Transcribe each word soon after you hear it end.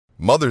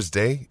Mother's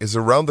Day is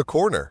around the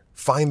corner.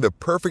 Find the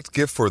perfect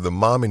gift for the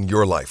mom in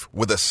your life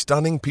with a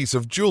stunning piece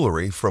of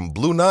jewelry from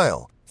Blue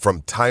Nile.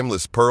 From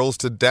timeless pearls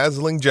to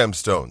dazzling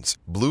gemstones,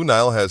 Blue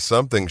Nile has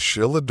something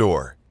she'll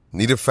adore.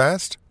 Need it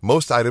fast?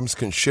 Most items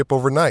can ship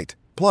overnight.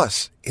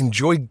 Plus,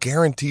 enjoy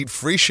guaranteed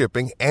free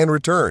shipping and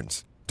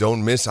returns.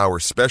 Don't miss our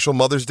special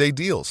Mother's Day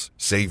deals.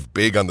 Save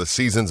big on the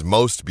season's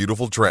most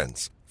beautiful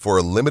trends. For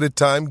a limited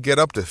time, get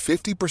up to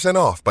 50%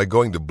 off by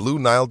going to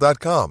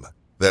BlueNile.com.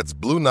 That's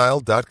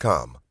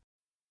BlueNile.com.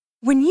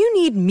 When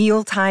you need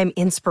mealtime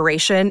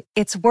inspiration,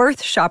 it's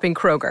worth shopping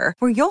Kroger,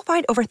 where you'll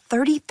find over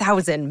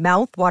 30,000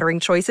 mouth-watering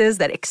choices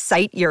that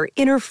excite your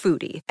inner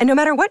foodie. And no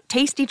matter what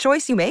tasty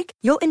choice you make,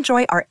 you'll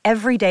enjoy our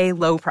everyday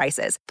low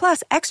prices,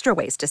 plus extra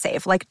ways to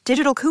save, like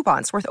digital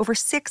coupons worth over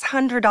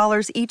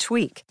 $600 each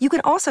week. You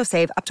can also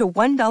save up to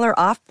 $1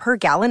 off per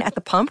gallon at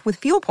the pump with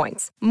fuel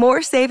points.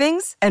 More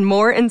savings and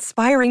more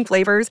inspiring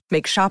flavors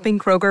make shopping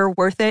Kroger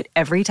worth it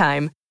every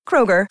time.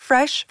 Kroger,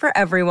 fresh for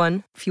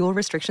everyone. Fuel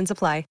restrictions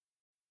apply.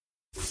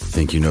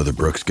 Think you know the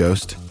Brooks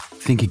Ghost?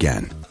 Think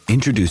again.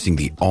 Introducing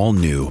the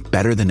all-new,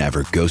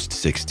 better-than-ever Ghost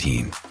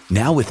 16.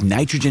 Now with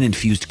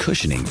nitrogen-infused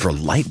cushioning for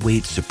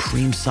lightweight,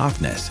 supreme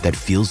softness that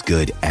feels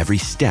good every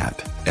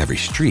step, every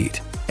street,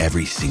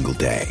 every single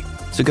day.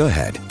 So go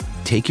ahead,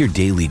 take your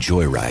daily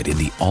joyride in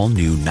the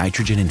all-new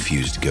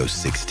nitrogen-infused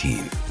Ghost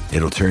 16.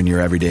 It'll turn your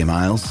everyday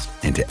miles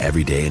into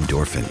everyday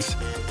endorphins.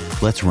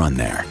 Let's run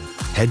there.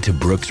 Head to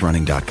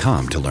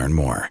brooksrunning.com to learn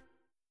more.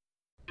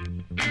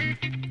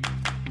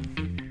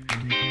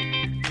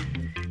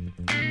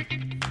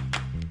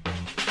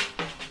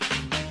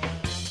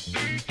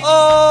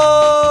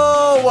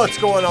 Oh, what's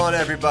going on,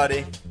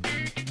 everybody?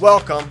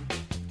 Welcome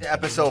to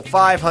episode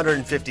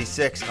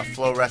 556 of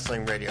Flow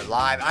Wrestling Radio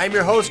Live. I'm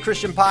your host,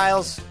 Christian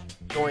Piles,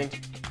 joined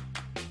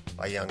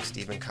by young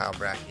Stephen Kyle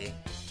Brackey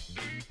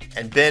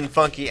and Ben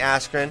Funky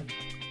Askren.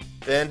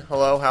 Ben,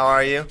 hello, how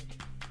are you?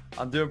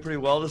 I'm doing pretty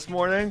well this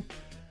morning.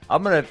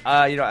 I'm going to,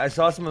 I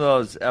saw some of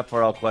those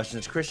FRL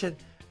questions, Christian,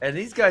 and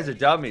these guys are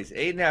dummies.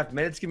 8.5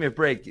 minutes, give me a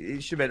break.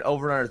 It should have been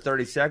over under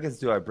 30 seconds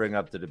do I bring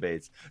up the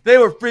debates. They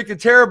were freaking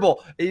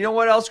terrible. And you know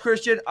what else,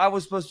 Christian? I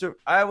was supposed to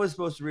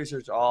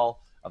research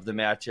all of the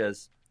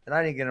matches, and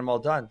I didn't get them all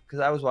done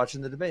because I was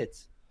watching the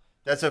debates.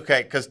 That's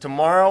okay, because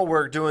tomorrow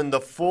we're doing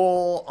the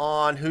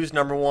full-on who's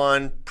number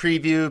one,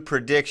 preview,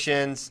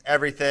 predictions,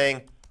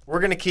 everything. We're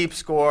going to keep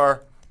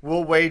score.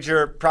 We'll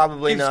wager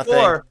probably nothing.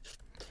 Score.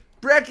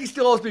 Bracky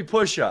still owes me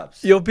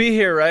push-ups. You'll be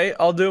here, right?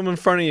 I'll do them in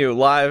front of you,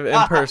 live in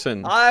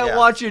person. I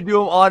want you to do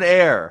them on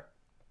air.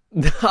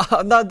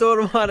 I'm not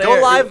doing them on air.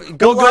 Go live.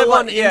 Go live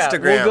on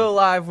Instagram. We'll go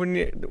live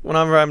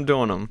whenever I'm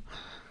doing them.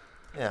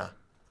 Yeah,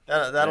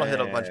 that'll hit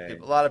a bunch of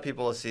people. A lot of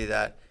people will see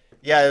that.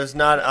 Yeah, it was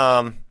not.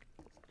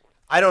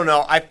 I don't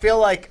know. I feel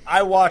like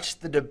I watched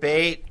the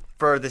debate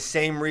for the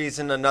same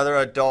reason another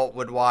adult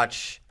would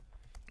watch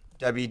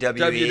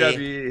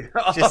WWE.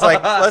 Just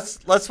like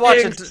let's watch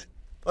it.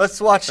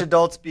 Let's watch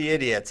adults be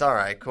idiots. All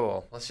right,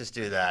 cool. Let's just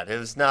do that. It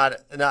was not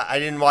I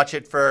didn't watch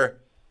it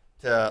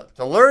to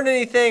learn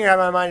anything or have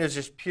my mind. It was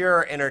just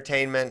pure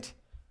entertainment.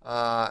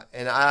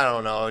 And I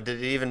don't know.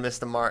 Did it even miss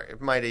the mark?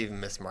 It might have even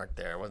missed mark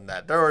there. Wasn't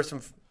that? There were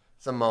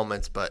some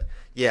moments, but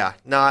yeah,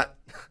 not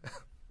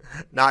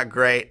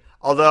great.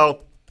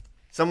 Although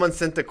someone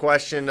sent the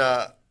question,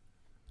 an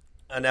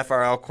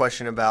FRL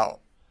question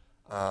about,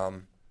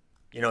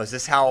 is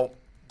this how?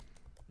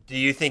 Do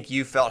you think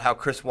you felt how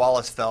Chris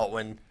Wallace felt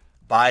when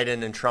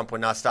Biden and Trump would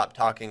not stop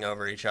talking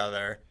over each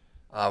other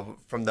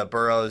from the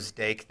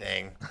Burroughs-Dake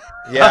thing?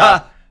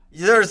 Yeah.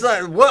 There's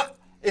like, what?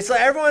 It's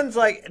like everyone's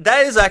like,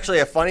 that is actually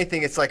a funny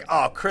thing. It's like,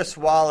 oh, Chris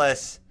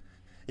Wallace,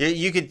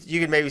 you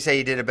could maybe say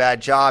he did a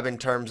bad job in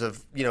terms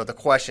of, the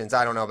questions.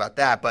 I don't know about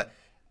that. But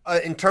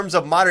in terms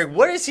of moderating,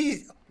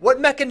 what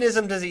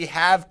mechanism does he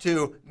have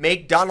to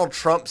make Donald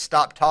Trump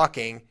stop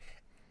talking?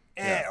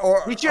 Yeah.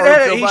 He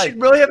should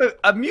really have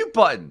a mute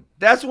button.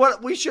 That's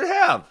what we should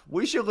have.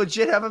 We should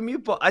legit have a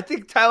mute button. I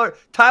think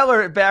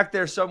Tyler back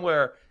there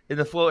somewhere in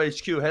the Flow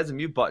HQ has a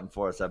mute button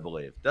for us, I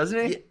believe.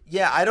 Doesn't he?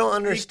 Yeah, I don't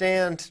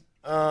understand.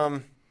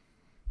 I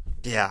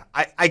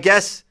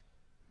guess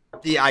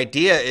the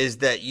idea is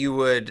that you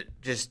would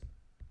just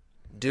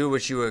do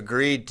what you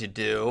agreed to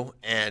do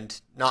and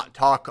not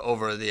talk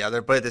over the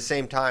other. But at the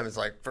same time, it's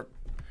like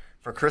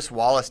for Chris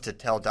Wallace to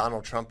tell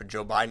Donald Trump and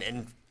Joe Biden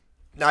and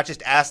not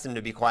just ask them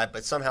to be quiet,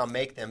 but somehow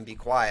make them be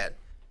quiet.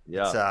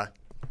 Yeah.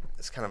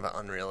 It's kind of an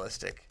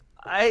unrealistic.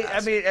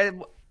 I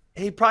mean,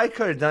 he probably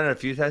could have done it a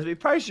few times, but he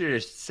probably should have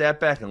just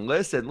sat back and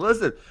listened.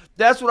 Listen,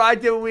 that's what I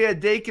did when we had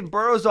Dake and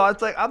Burroughs on.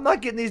 It's like, I'm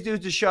not getting these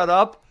dudes to shut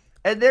up.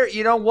 And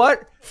you know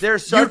what?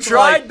 There's you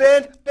tried,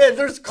 Ben? Ben,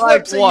 there's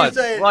clips that you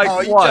say,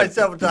 you tried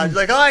several times.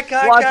 You're like, I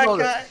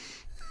cut.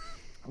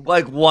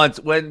 Like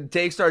once when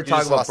Dake started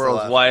talking about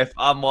Burroughs' wife,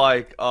 I'm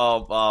like,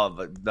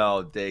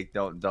 no, Dake,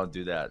 don't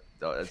do that.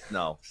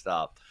 No,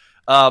 stop.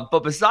 But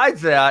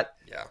besides that,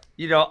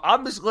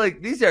 I'm just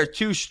like, these are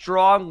two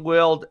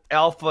strong-willed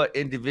alpha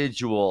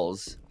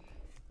individuals.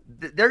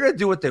 They're going to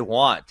do what they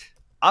want.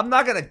 I'm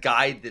not going to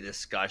guide the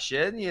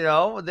discussion.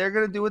 They're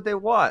going to do what they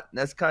want. And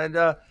that's kind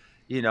of,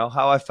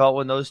 how I felt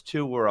when those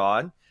two were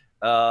on.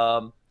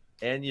 And,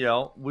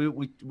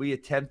 we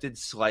attempted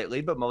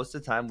slightly, but most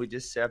of the time we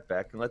just sat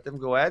back and let them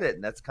go at it.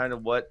 And that's kind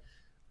of what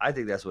I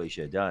think that's what he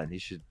should have done. He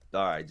should,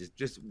 all right,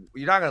 just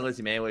you're not going to lose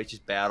him anyway.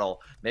 Just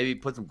battle. Maybe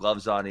put some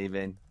gloves on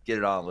even. Get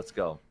it on. Let's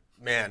go.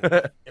 Man,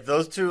 if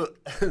those two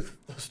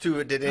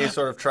did any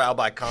sort of trial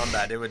by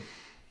combat, it would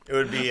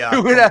be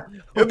it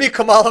would be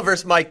Kamala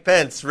versus Mike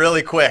Pence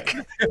really quick.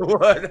 It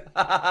would.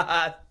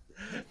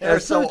 They're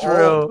so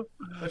true.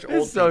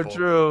 It's so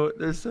true.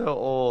 They're so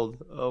old.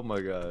 Oh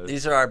my god.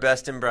 These are our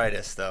best and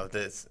brightest, though.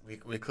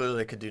 We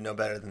clearly could do no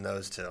better than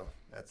those two.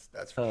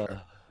 That's for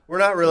sure. We're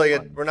not really.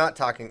 We're not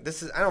talking.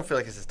 This is. I don't feel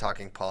like this is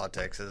talking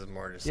politics. This is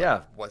more just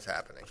like what's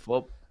happening.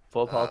 Full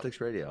politics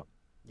radio.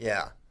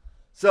 Yeah.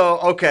 So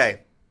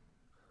okay.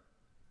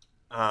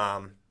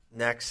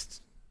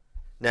 Next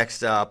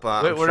up.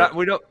 Wait, we're not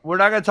going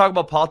to talk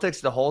about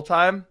politics the whole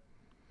time.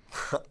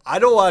 I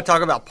don't want to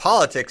talk about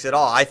politics at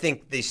all. I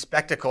think the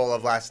spectacle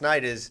of last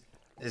night is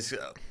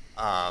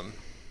not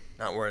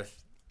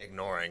worth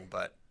ignoring,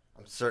 but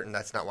I'm certain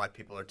that's not why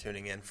people are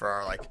tuning in for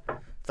our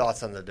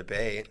thoughts on the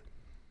debate,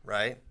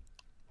 right?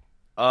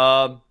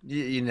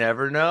 You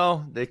never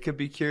know. They could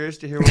be curious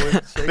to hear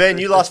what we Ben,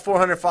 you lost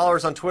 400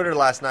 followers on Twitter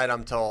last night,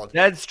 I'm told.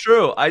 That's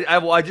true.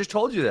 I just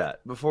told you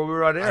that before we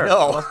were on air. I know.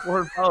 I lost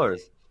 400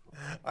 followers.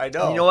 I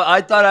know. You know what? I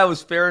thought I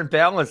was fair and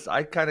balanced.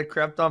 I kind of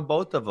crept on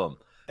both of them.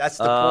 That's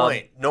the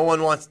point. No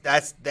one wants.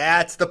 That's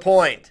the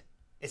point.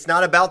 It's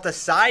not about the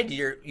side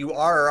you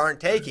are or aren't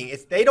taking.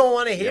 It's they don't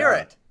want to hear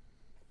it.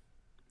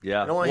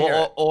 Yeah. They don't want to hear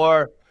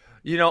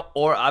it.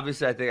 Or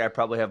obviously, I think I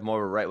probably have more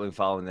of a right wing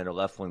following than a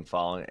left wing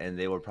following, and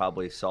they were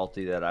probably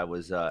salty that I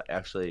was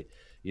actually,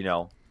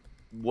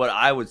 what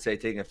I would say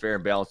taking a fair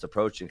and balanced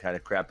approach and kind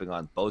of crapping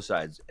on both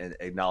sides and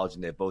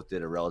acknowledging they both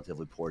did a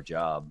relatively poor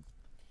job.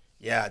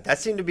 Yeah, that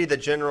seemed to be the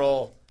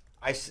general.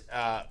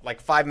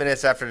 5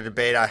 minutes after the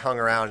debate, I hung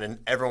around and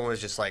everyone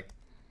was just like,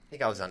 I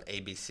think I was on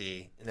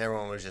ABC, and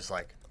everyone was just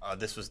like, "Oh,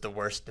 this was the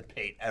worst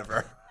debate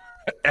ever."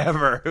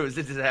 Ever. It was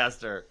a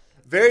disaster.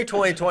 Very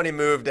 2020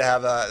 move to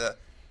have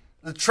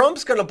the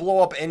Trump's going to blow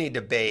up any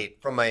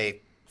debate from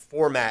a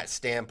format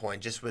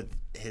standpoint, just with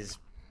his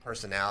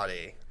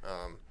personality.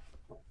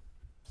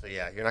 So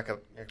yeah, you're not gonna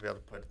be able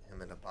to put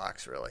him in a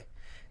box, really.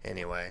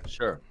 Anyway,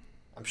 sure.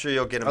 I'm sure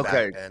you'll get him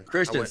back, Ben.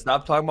 Christian,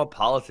 stop talking about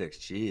politics.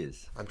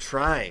 Jeez. I'm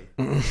trying.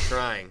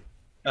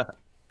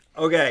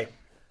 Okay.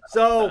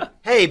 So,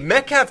 hey,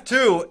 Metcalf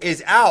 2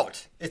 is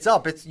out. It's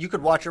up. You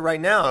could watch it right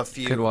now if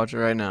you could watch it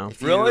right now.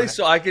 Really?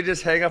 So I could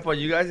just hang up on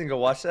you guys and go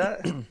watch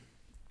that?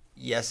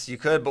 Yes, you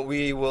could, but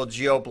we will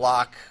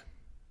geo-block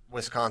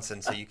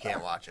Wisconsin so you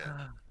can't watch it.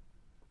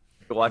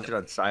 You can watch it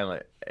on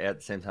silent at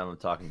the same time I'm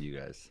talking to you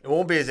guys. It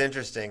won't be as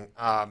interesting.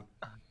 I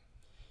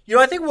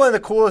think one of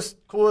the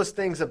coolest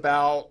things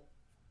about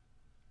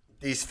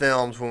these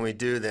films when we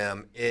do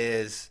them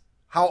is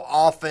how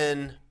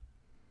often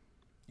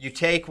you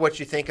take what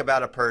you think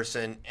about a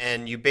person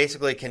and you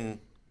basically can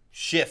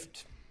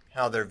shift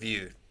how they're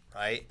viewed,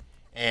 right?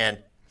 And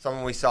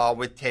something we saw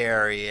with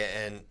Terry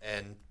and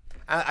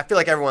I feel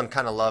like everyone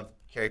kind of loved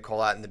Kerry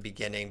Collat in the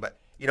beginning, but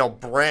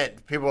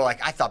Brent, people were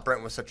like, I thought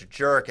Brent was such a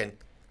jerk, and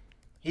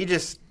he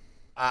just,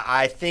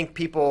 I think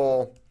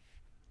people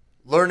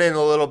learning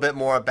a little bit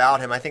more about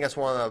him, I think that's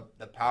one of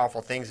the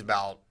powerful things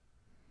about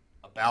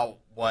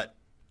what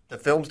the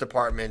films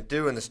department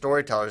do and the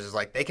storytellers is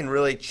they can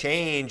really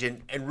change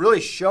and really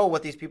show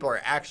what these people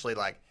are actually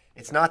like.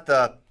 It's not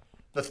the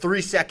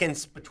 3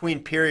 seconds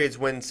between periods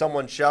when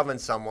someone's shoving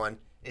someone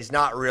is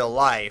not real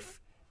life.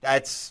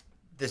 That's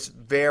this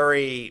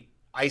very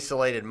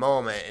isolated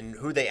moment, and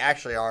who they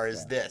actually are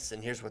is this,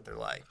 and here's what they're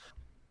like.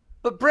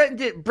 But Brent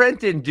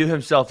didn't do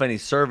himself any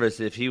service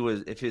if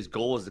his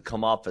goal was to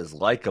come off as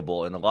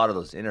likable in a lot of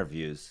those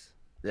interviews.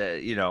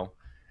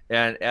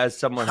 And as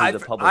someone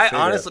who's a public figure,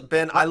 honestly,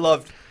 Ben,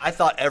 I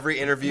thought every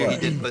interview he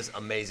did was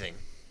amazing.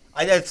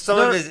 I had some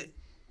of his.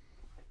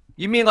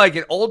 You mean like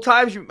in old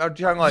times? You're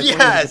talking like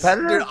yes,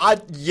 dude,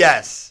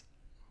 yes.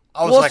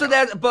 I was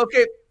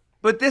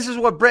but this is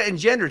what Brent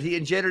engendered. He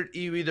engendered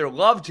you either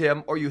loved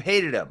him or you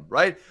hated him,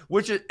 right?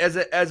 Which is,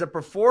 as a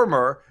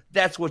performer,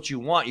 that's what you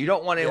want. You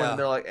don't want anyone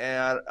they're like,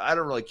 I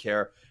don't really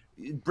care.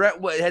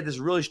 Brent had this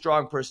really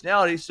strong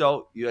personality,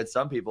 so you had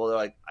some people that are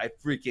like, I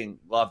freaking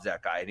love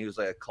that guy, and he was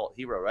like a cult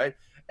hero, right?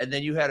 And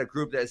then you had a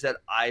group that said,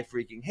 I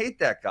freaking hate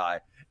that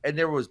guy, and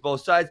there was both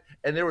sides,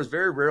 and there was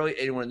very rarely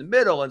anyone in the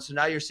middle, and so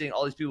now you're seeing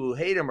all these people who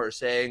hate him are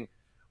saying,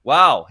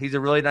 wow, he's a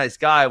really nice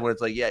guy, when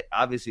it's like, yeah,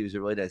 obviously he was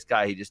a really nice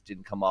guy, he just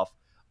didn't come off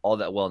all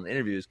that well in the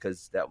interviews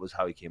because that was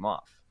how he came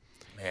off.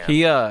 Man,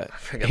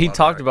 he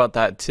talked about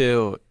that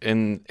too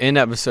in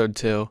episode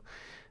 2.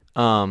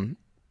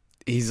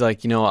 He's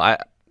like,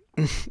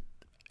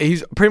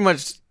 he's pretty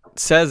much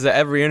says that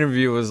every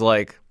interview was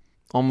like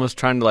almost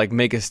trying to like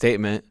make a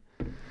statement,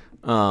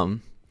 or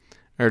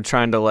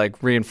trying to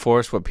like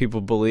reinforce what people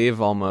believe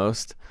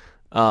almost.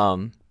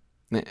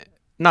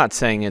 Not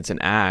saying it's an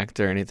act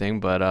or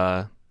anything, but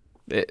I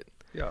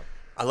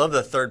love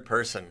the third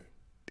person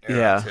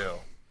era too.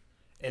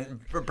 And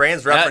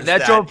Brands referenced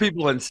that drove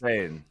people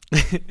insane.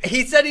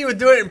 He said he would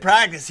do it in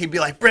practice. He'd be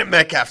like, Brent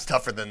Metcalf's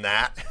tougher than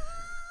that.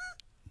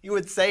 He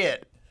would say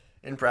it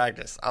in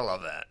practice. I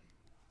love that.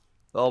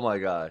 Oh my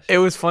gosh. It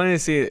was funny to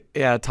see,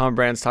 Tom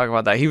Brands talk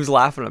about that. He was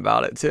laughing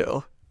about it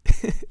too.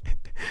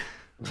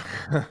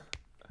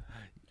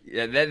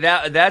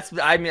 Yeah, that's.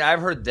 I mean,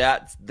 I've heard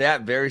that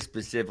very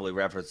specifically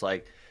referenced,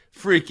 like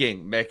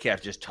freaking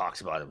Metcalf just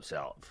talks about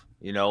himself.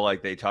 You know,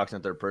 like they talk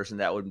in third person.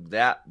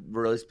 That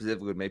really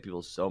specifically would make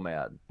people so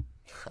mad.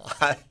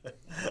 Oh,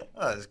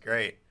 that's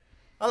great.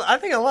 I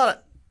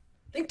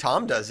think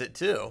Tom does it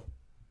too.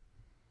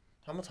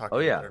 Tom will talk in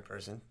third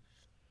person.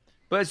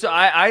 But so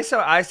I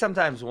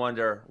sometimes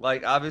wonder,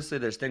 like, obviously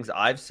there's things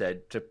I've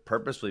said to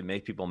purposely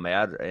make people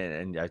mad,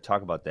 and I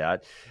talk about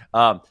that.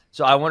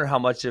 So I wonder how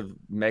much of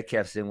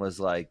Metcalf's thing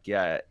was like,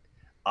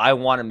 I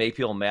want to make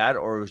people mad,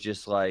 or it was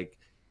just like,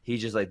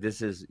 he's just like,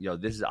 this is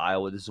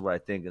Iowa, this is what I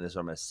think, and this is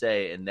what I'm going to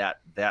say, and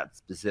that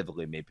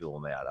specifically made people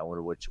mad. I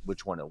wonder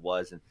which one it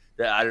was, and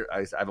I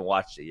haven't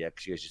watched it yet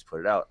because you guys just put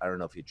it out. I don't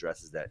know if he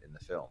addresses that in the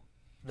film.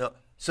 No.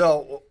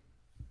 So...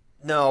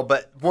 No,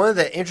 but one of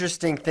the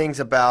interesting things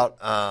about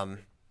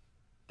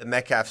the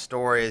Metcalf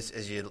story is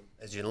as you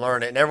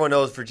learn it, and everyone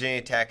knows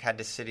Virginia Tech had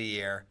the city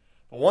year.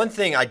 But one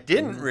thing I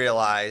didn't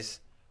realize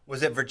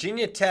was that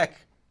Virginia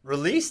Tech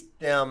released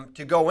them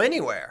to go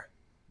anywhere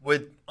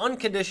with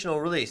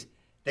unconditional release.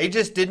 They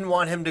just didn't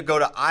want him to go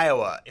to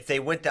Iowa. If they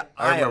went to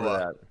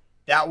Iowa,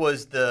 that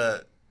was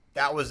the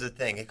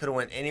thing. He could have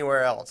went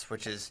anywhere else,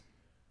 that's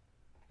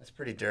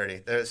pretty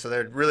dirty. So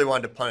they really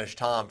wanted to punish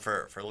Tom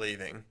for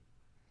leaving.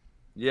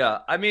 Yeah,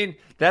 I mean,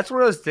 that's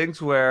one of those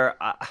things where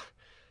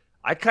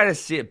I kind of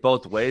see it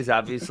both ways.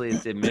 Obviously,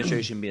 it's the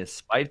administration being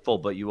spiteful,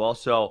 but you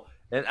also,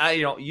 and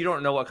you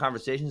don't know what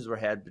conversations were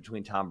had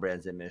between Tom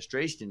Brands'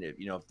 administration.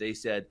 If they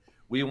said,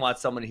 we want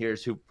someone here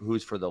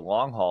who's for the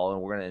long haul,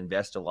 and we're going to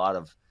invest a lot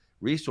of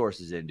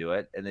resources into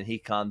it, and then he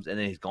comes, and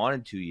then he's gone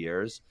in 2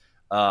 years,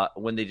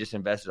 when they just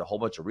invested a whole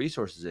bunch of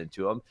resources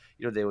into him,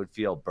 they would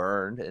feel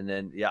burned. And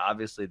then,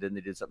 obviously, then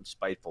they did something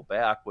spiteful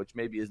back, which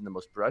maybe isn't the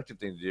most productive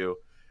thing to do.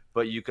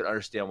 But you could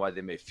understand why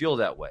they may feel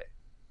that way.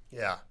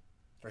 Yeah,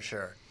 for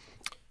sure.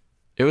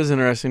 It was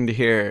interesting to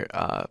hear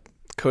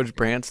Coach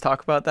Brands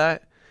talk about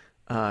that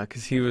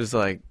because he was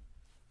like,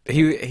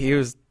 he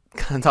was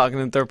kind of talking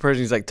in third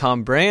person. He's like,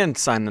 Tom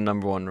Brands signed the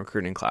 #1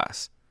 recruiting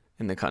class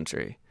in the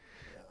country.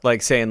 Yeah.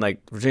 Like saying like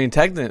Virginia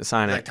Tech didn't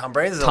sign it. Tom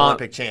Brands is an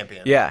Olympic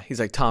champion. Yeah, he's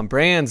like, Tom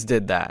Brands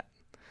did that.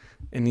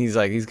 And he's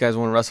like, these guys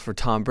want to wrestle for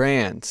Tom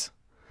Brands.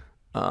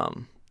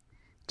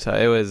 So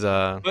it was...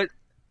 But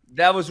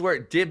that was where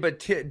it did, but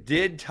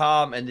did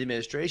Tom and the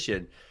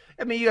administration,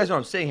 I mean, you guys know what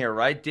I'm saying here,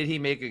 right? Did he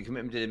make a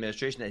commitment to the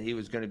administration that he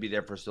was going to be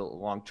there for so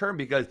long term?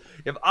 Because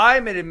if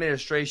I'm in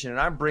administration and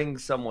I'm bringing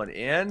someone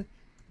in,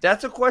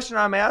 that's a question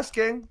I'm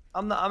asking.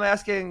 I'm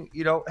asking,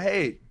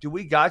 hey, do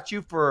we got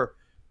you for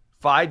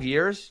 5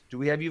 years? Do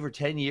we have you for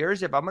 10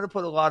 years? If I'm going to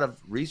put a lot of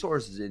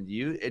resources into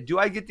you, do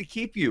I get to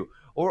keep you?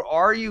 Or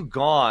are you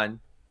gone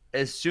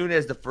as soon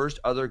as the first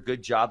other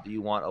good job that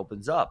you want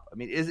opens up? I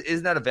mean,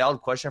 isn't that a valid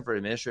question for an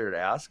administrator to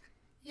ask?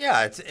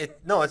 Yeah,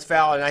 it's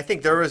valid. And I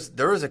think there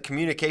was a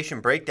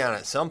communication breakdown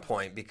at some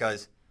point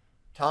because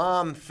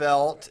Tom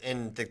felt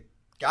and the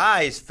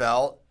guys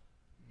felt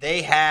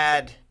they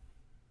had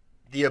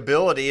the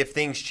ability, if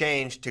things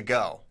changed, to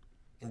go.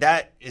 And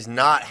that is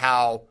not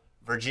how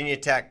Virginia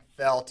Tech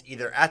felt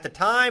either at the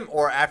time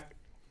or after,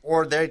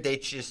 or they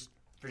just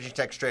Virginia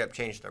Tech straight up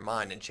changed their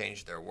mind and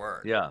changed their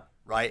word. Yeah.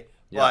 Right?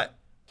 Yeah. But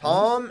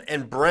Tom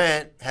and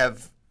Brent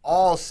have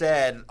all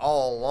said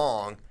all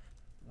along,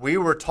 we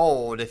were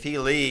told if he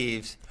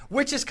leaves,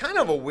 which is kind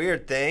of a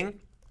weird thing.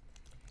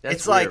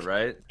 It's weird, like,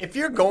 right? If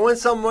you're going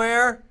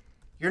somewhere,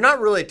 you're not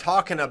really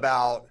talking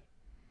about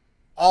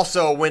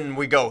also when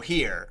we go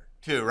here,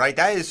 too, right?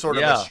 That is sort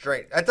of a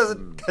straight. That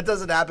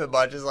doesn't happen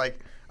much. It's like,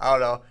 I don't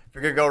know, if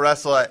you're going to go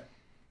wrestle at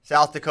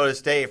South Dakota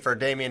State for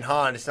Damian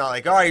Hahn, it's not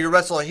like, all right, you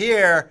wrestle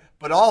here,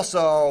 but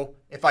also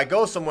if I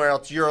go somewhere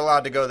else, you're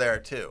allowed to go there,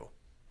 too.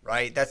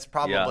 Right? That's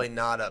probably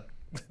not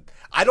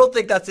I don't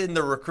think that's in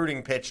the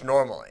recruiting pitch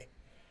normally.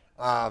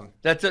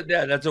 That's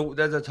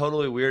a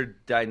totally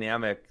weird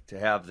dynamic to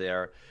have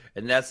there,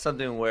 and that's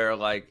something where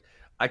like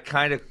I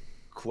kind of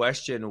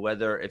question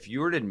whether if you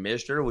were an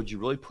administrator, would you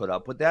really put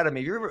up with that? I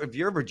mean, if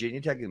you're a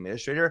Virginia Tech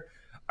administrator,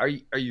 are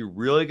you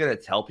really going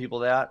to tell people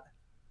that?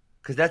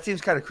 Because that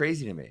seems kind of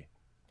crazy to me.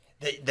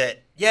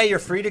 You're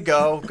free to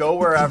go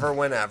wherever,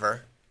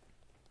 whenever.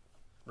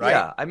 Right?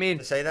 Yeah, I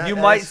mean, say that? You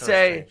might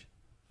say. Strange.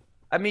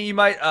 I mean, you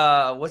might,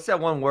 what's that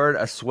one word?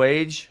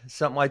 Assuage,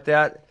 something like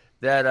that.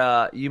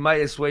 That you might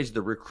assuage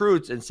the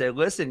recruits and say,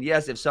 listen,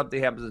 yes, if something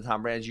happens to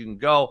Tom Brands, you can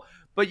go.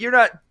 But you're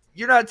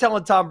not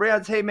telling Tom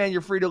Brands, hey, man,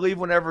 you're free to leave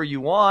whenever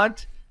you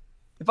want.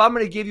 If I'm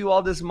going to give you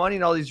all this money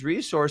and all these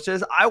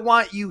resources, I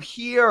want you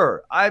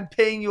here. I'm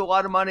paying you a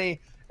lot of money,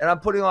 and I'm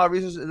putting a lot of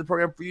resources in the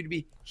program for you to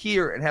be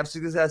here and have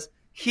success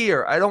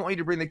here. I don't want you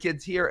to bring the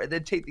kids here and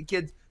then take the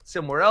kids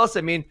somewhere else.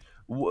 I mean,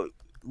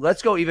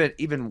 let's go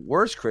even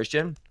worse,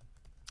 Christian.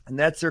 In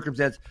that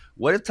circumstance,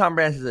 what if Tom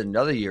Brands has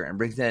another year and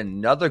brings in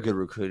another good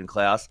recruiting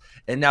class,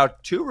 and now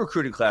 2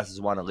 recruiting classes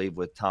want to leave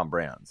with Tom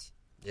Brands?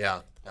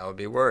 Yeah, that would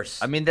be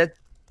worse. I mean, that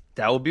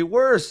would be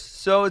worse.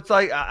 So it's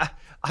like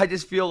I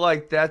just feel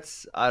like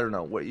that's, I don't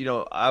know what,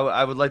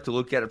 I would like to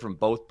look at it from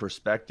both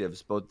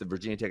perspectives, both the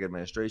Virginia Tech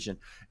administration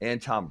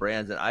and Tom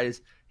Brands, and I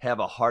just have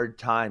a hard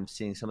time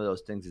seeing some of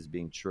those things as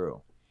being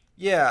true.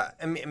 Yeah,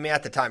 I mean,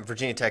 at the time,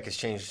 Virginia Tech has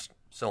changed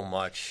so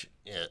much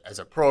as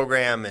a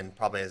program and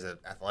probably as an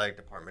athletic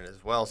department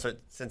as well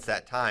since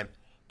that time.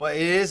 But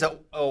it is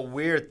a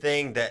weird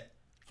thing to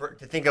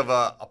think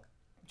of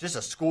just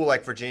a school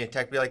like Virginia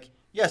Tech be like,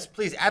 yes,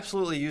 please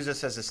absolutely use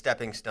this as a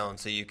stepping stone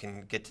so you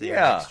can get to your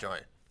next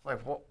joint.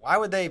 Like, why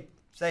would they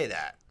say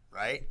that,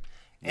 right?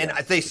 And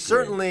yes, they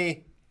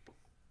certainly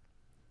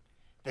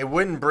they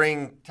wouldn't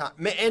bring Tom.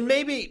 And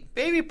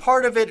maybe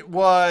part of it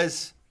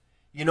was,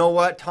 you know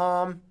what,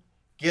 Tom,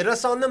 get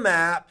us on the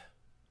map.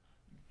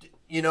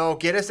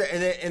 Get us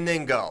and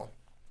then go,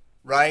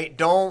 right?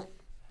 Don't.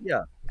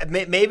 Yeah.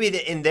 Maybe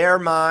in their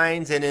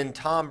minds and in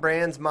Tom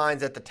Brand's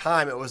minds at the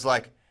time, it was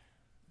like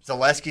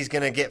Zaleski's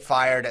going to get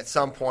fired at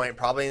some point,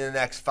 probably in the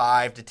next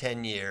 5 to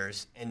 10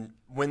 years. And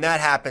when that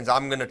happens,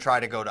 I'm going to try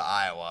to go to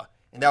Iowa.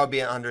 And that would be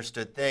an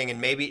understood thing.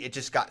 And maybe it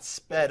just got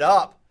sped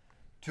up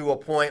to a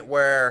point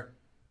where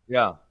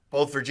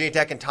both Virginia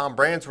Tech and Tom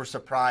Brands were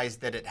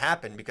surprised that it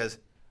happened because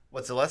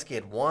Zaleski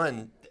had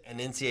won an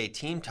NCAA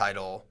team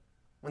title.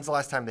 When's the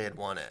last time they had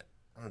won it?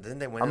 Didn't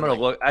they win? I'm gonna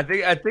look. I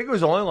think it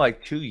was only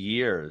like 2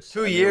 years.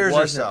 2 years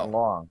or so.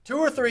 Long. 2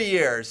 or 3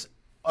 years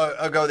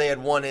ago, they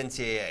had won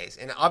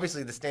NCAAs, and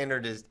obviously the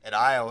standard is at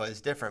Iowa is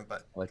different.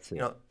 But let's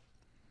see.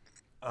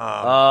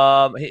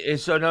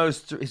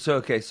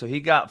 So he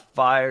got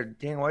fired.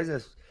 Dang, why is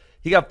this?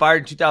 He got fired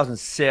in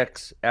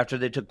 2006 after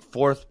they took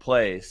 4th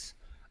place.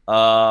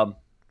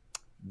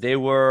 They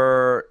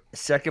were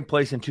 2nd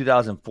place in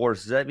 2004.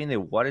 So does that mean they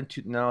won in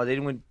two? No, they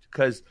didn't win.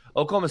 Because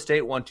Oklahoma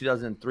State won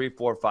 2003,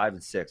 4, 5,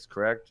 and 6,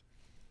 correct?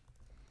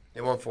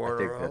 They won 4 in a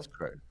row? I think that's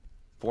correct.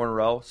 4 in a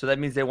row. So that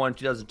means they won in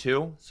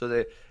 2002?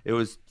 So it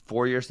was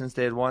 4 years since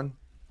they had won?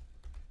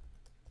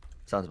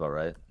 Sounds about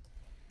right.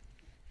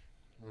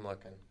 I'm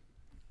looking.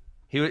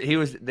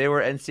 They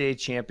were NCAA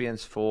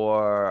champions so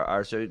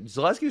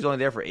Zaleski was only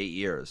there for 8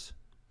 years.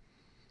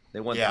 They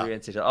won 3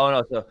 NCAA.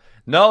 Oh,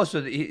 no.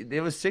 So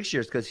it was 6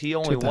 years because he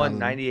only won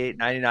 98,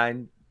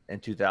 99,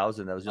 and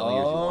 2000. That was the only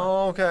years he won.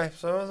 Oh, okay.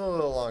 So it was a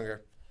little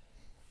longer.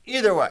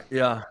 Either way.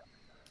 Yeah.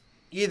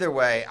 Either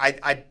way,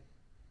 I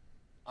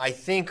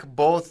think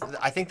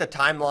the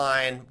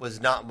timeline was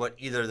not what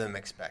either of them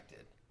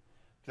expected.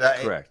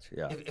 Correct.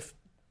 Yeah.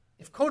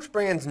 If Coach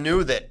Brands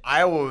knew that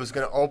Iowa was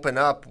going to open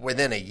up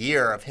within a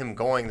year of him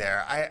going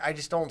there, I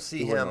just don't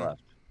see him.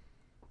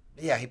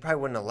 Yeah, he probably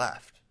wouldn't have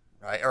left,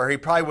 right? Or he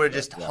probably would have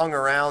just hung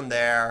around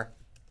there.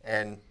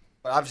 But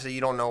obviously,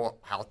 you don't know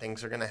how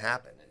things are going to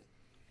happen.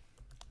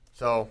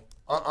 So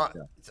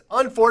it's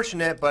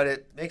unfortunate, but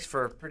it makes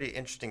for a pretty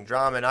interesting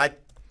drama. And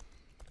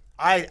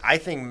I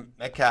think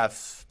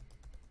Metcalf,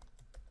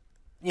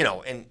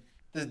 and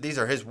these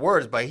are his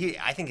words, but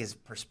I think his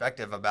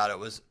perspective about it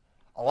was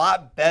a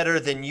lot better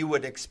than you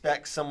would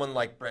expect someone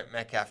like Brent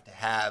Metcalf to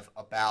have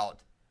about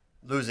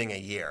losing a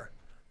year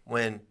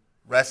when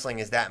wrestling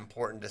is that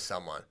important to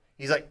someone.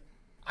 He's like,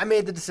 I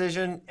made the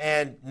decision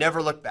and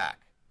never looked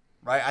back,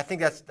 right? I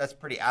think that's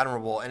pretty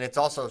admirable, and it's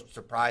also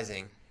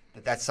surprising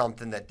that that's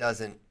something that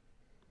doesn't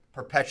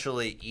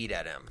perpetually eat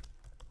at him,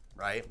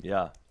 right?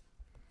 Yeah.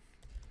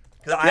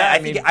 Because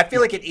I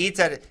feel like it eats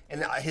at it,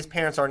 and his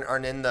parents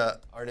aren't in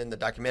the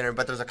documentary.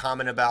 But there's a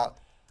comment about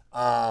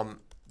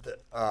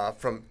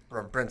from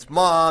Brent's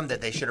mom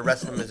that they should have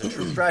arrested him as a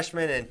true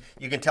freshman, and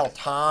you can tell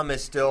Tom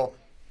is still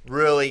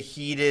really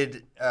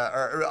heated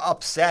or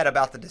upset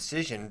about the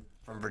decision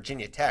from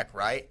Virginia Tech.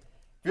 Right?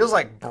 Feels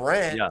like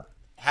Brent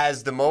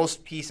has the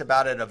most peace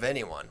about it of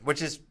anyone,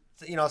 which is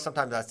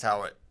sometimes that's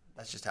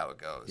just how it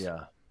goes.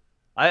 Yeah.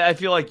 I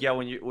feel like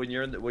when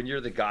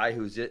you're the guy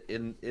who's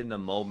in the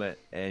moment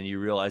and you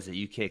realize that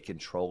you can't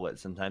control it,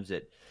 sometimes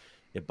it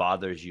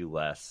bothers you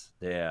less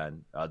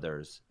than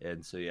others.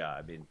 And so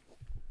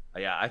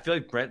I feel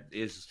like Brent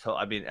is.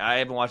 I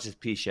haven't watched his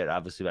piece yet,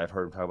 obviously, but I've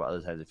heard him talk about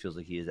other times. It feels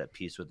like he is at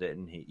peace with it,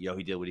 and he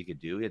did what he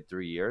could do. He had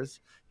 3 years.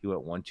 He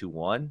went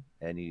 1-2-1,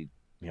 and he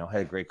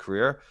had a great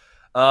career.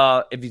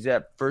 If he's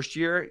at first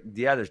year,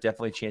 there's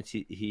definitely a chance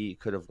he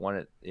could have won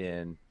it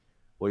in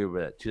what year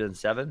was that?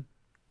 2007.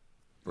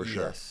 For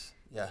sure. Yes.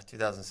 Yeah,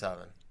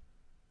 2007.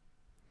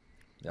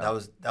 Yeah. That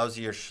was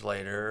the year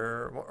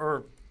Schlater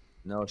or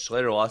no,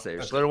 Schlater lost that year.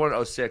 Schlater won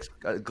 2006.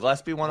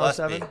 Gillespie won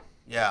 2007?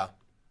 Yeah.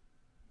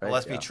 Right?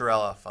 Gillespie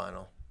Trella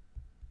final.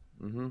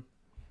 Mm-hmm.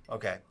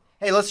 Okay.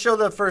 Hey, let's show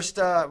the first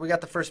we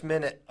got the first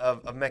minute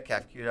of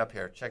Metcalf queued up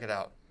here. Check it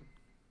out.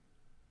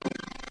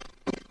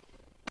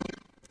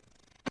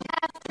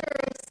 After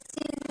a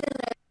season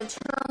of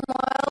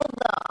turmoil,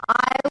 the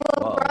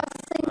Iowa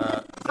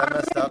wrestling is that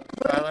messed up,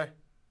 Tyler?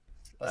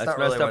 That's not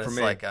really what it's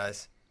like,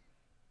 guys.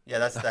 Yeah,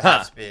 that's the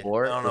half speed. I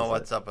don't know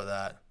what's up with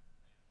that.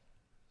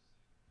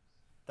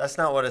 That's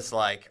not what it's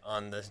like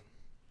on the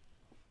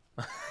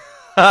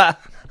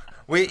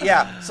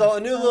So a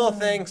new little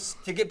thing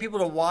to get people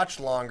to watch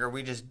longer.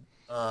 We just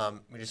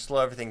slow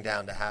everything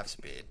down to half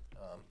speed.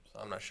 So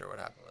I'm not sure what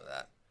happened with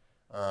that.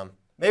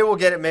 Maybe we'll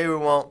get it. Maybe we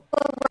won't.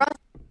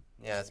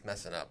 Yeah, it's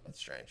messing up. That's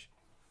strange.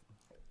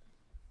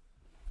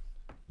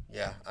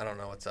 Yeah, I don't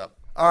know what's up.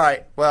 All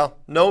right. Well,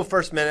 no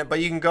first minute, but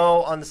you can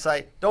go on the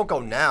site. Don't go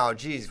now.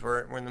 Geez,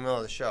 we're in the middle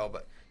of the show,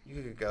 but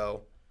you could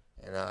go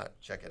and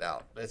check it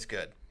out. It's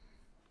good.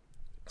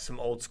 Some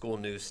old school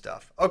news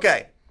stuff.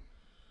 Okay.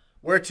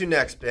 Where to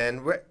next,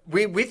 Ben?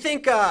 We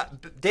think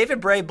David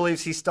Bray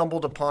believes he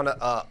stumbled upon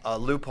a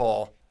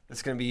loophole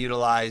that's going to be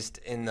utilized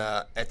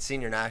at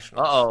senior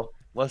nationals. Uh-oh.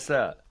 What's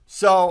that?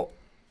 So,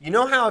 you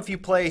know how if you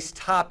place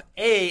top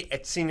 8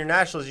 at senior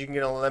nationals, you can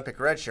get an Olympic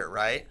red shirt,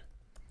 right?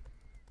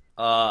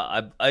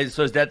 So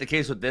is that the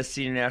case with this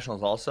senior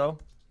nationals also?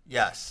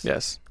 Yes.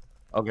 Yes.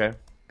 Okay.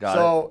 Got it.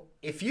 So,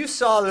 if you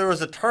saw there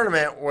was a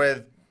tournament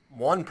with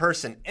one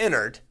person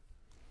entered,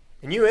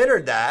 and you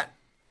entered that,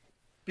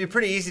 it'd be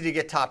pretty easy to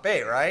get top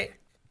 8, right?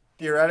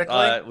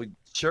 Theoretically.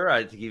 Sure,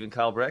 I think even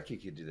Kyle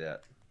Brackey could do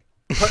that.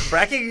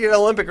 Brackey could get an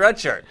Olympic red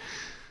shirt.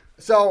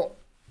 So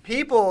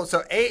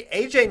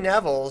AJ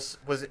Neville's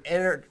was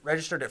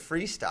registered at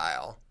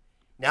freestyle.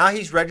 Now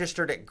he's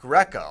registered at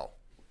Greco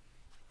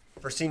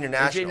for senior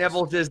nationals. AJ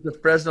Neville's is the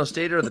Fresno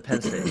State or the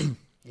Penn State?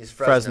 He's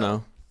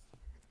Fresno.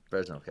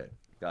 Fresno, okay.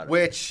 Got it.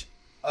 Which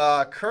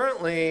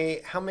currently,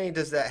 how many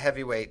does that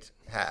heavyweight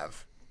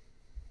have?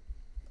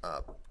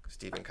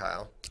 Stephen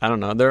Kyle. I don't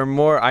know. There are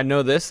more. I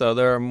know this though.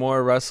 There are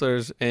more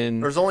wrestlers in.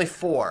 There's only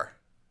 4.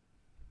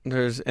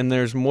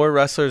 There's more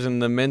wrestlers in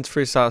the men's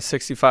freestyle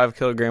 65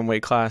 kilogram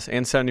weight class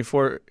and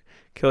 74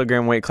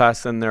 kilogram weight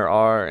class than there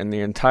are in the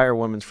entire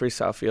women's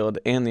freestyle field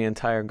and the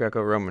entire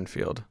Greco-Roman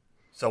field.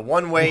 So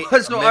one weight of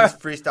men's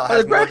freestyle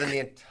has more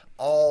than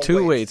all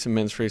 2 weights in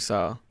men's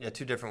freestyle. Yeah,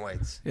 2 different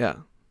weights. Yeah.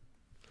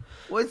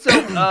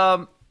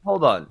 So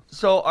hold on.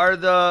 So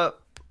have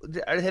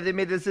they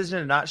made the decision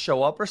to not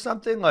show up or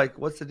something? Like,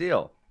 what's the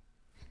deal?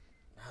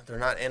 They're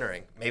not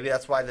entering. Maybe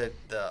that's why the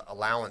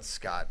allowance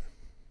got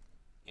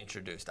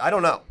introduced. I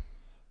don't know.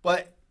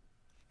 But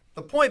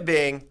the point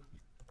being,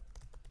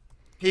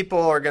 people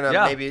are going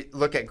to maybe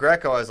look at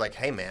Greco as like,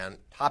 hey, man,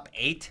 top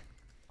 8?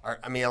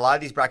 A lot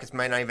of these brackets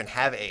might not even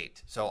have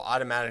 8. So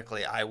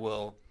automatically I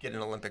will get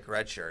an Olympic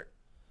red shirt.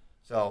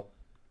 So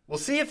we'll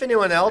see if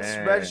anyone else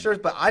registers.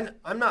 But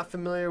I'm not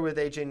familiar with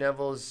AJ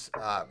Neville's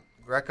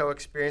Greco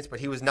experience, but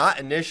he was not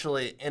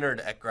initially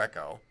entered at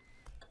Greco.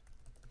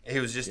 He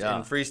was just in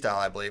freestyle,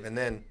 I believe. And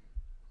then,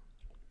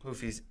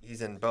 poof,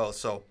 he's in both.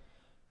 So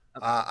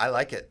I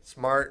like it.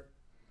 Smart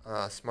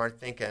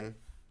thinking,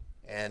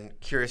 and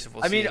curious if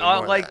we'll see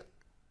more of that.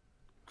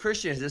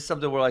 Christian, is this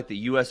something where like the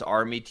U.S.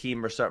 Army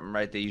team or something,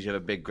 right? They usually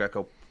have a big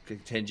Greco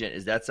contingent.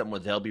 Is that something where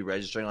they'll be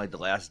registering like the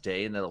last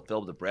day and they'll fill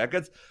up the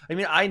brackets?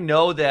 I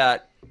know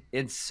that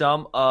in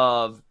some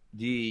of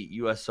the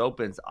U.S.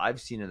 Opens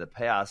I've seen in the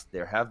past,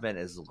 there have been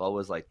as low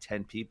as like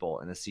 10 people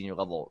in a senior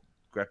level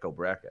Greco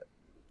bracket.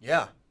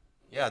 Yeah,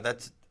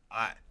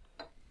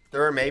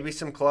 there are maybe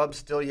some clubs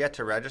still yet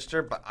to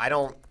register, but I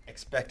don't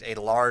expect a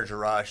large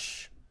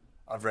rush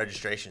of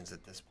registrations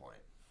at this point.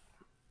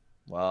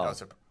 Wow.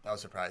 That would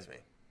surprise me.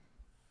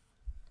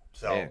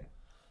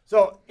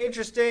 So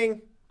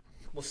interesting.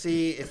 We'll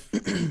see if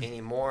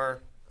any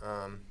more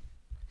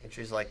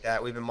entries like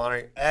that. We've been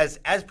monitoring, as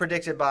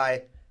predicted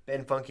by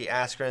Ben Funky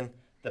Askren,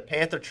 the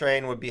Panther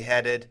train would be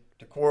headed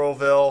to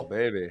Coralville.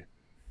 Baby.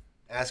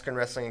 Askren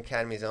Wrestling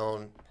Academy's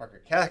own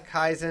Parker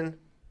Kaizen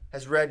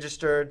has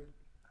registered,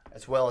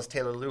 as well as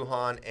Taylor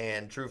Lujan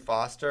and Drew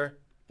Foster.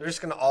 They're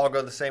just going to all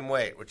go the same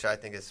weight, which I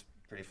think is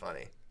pretty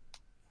funny.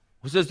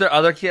 So is there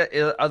other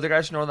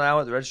guys from Northern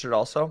Iowa that registered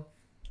also?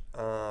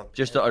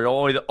 Just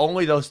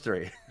only those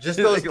 3. Just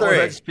those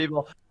 3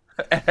 people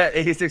at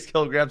 86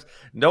 kilograms.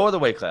 No other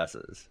weight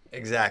classes.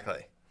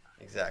 Exactly.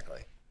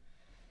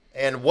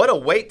 And what a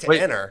weight to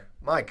enter!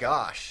 My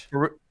gosh.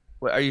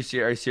 Wait, are you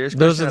serious?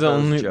 Those are the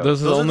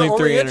only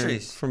 3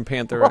 entries from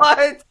Panther.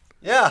 What?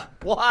 Yeah.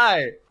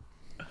 Why?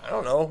 I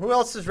don't know. Who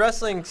else is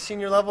wrestling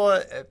senior level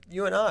at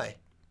UNI?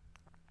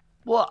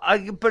 Well,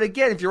 but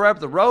again, if you're right up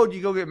the road,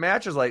 you go get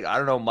matches like, I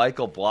don't know,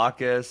 Michael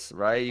Blockus,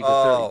 right? You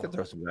could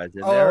throw some guys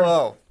in there.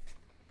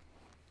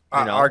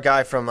 Our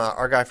guy from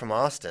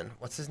Austin.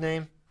 What's his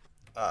name?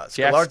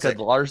 Jack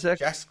Skladlarczyk.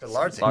 Jack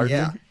Skladlarczyk,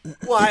 yeah.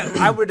 Well,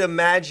 I would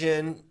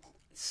imagine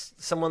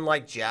someone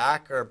like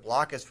Jack or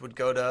Blockus would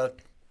go to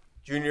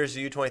juniors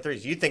or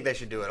U23s. You think they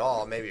should do it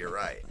all. Maybe you're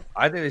right.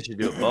 I think they should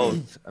do it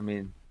both.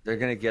 They're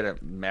going to get a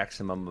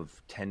maximum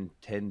of 10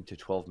 to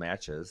 12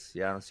 matches.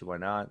 Yeah, I don't see why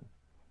not.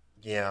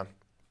 Yeah,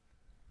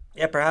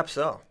 perhaps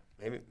so.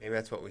 Maybe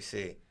that's what we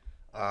see.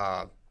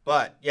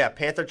 But yeah,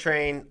 Panther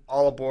train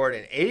all aboard.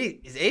 And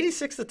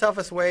 86 the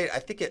toughest weight? I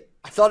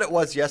thought it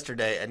was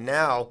yesterday, and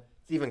now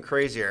it's even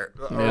crazier.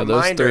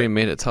 Those 3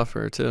 made it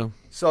tougher too.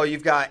 So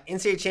you've got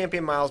NCAA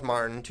champion Miles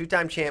Martin,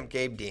 2-time champ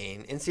Gabe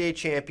Dean, NCAA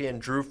champion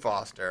Drew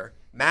Foster,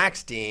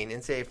 Max Dean,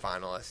 NCAA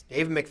finalist,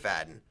 David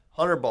McFadden,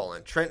 Hunter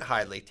Bolin, Trent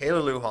Hidley,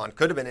 Taylor Lujan,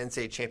 could have been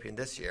NCAA champion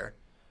this year,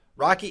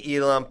 Rocky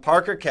Elam,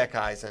 Parker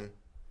Keckheisen.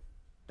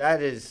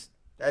 That is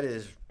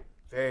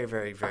very,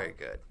 very, very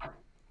good.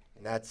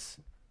 And that's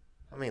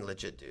how many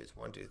legit dudes?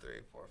 1, 2, 3,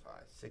 4, 5,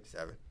 6,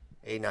 7,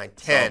 8, 9,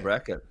 10. Solid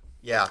bracket.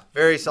 Yeah,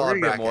 very solid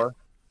We're gonna bracket. get more.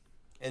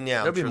 And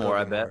yeah, There'll be more,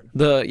 I bet.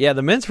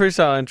 The men's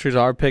freestyle entries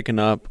are picking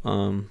up.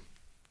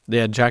 They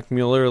had Jack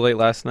Mueller late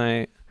last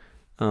night.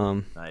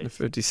 Nice.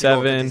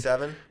 57.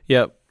 57?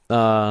 Yep.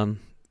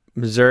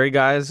 Missouri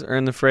guys are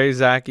in the fray.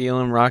 Zach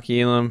Elam,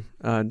 Rocky Elam,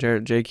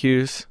 Jarrett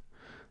JQs.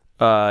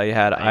 You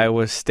had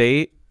Iowa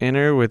State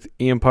enter with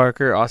Ian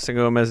Parker, Austin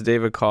Gomez,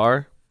 David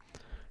Carr.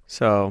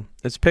 So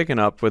it's picking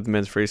up with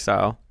men's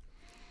freestyle.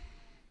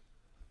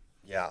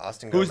 Yeah,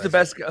 Austin Who's Gomez the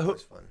best is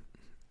always fun.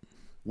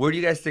 Where do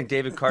you guys think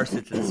David Carr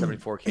sits in the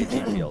 74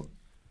 kg field?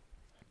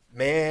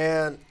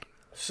 Man,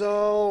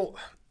 so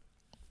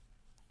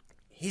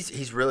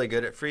he's really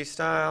good at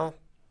freestyle.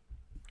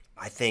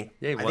 I think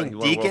Yeah, he I won- think he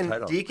won a world Deacon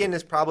title. Deacon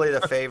is probably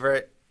the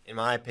favorite in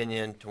my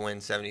opinion to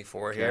win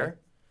 74 here.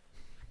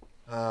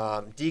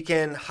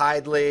 Deacon,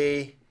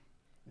 Hidley.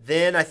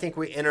 Then I think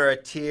we enter a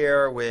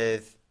tier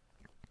with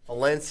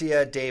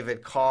Valencia,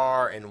 David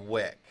Carr, and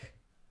Wick.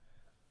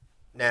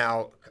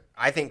 Now,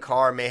 I think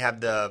Carr may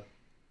have the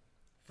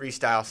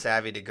freestyle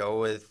savvy to go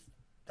with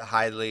the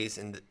Hidleys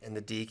and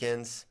the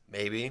Deacons,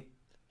 maybe.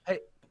 Hey,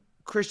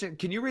 Christian,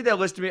 can you read that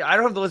list to me? I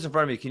don't have the list in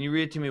front of me. Can you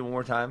read it to me one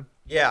more time?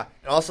 Yeah,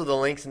 and also the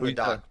links in Who the you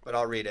doc, talking? but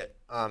I'll read it.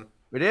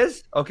 It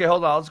is? Okay,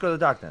 hold on. Let's go to the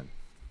doc then.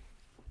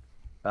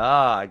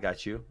 I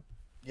got you.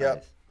 Yep.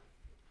 Nice.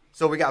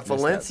 So we got Missed that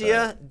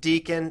Valencia,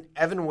 Deacon,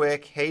 Evan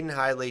Wick, Hayden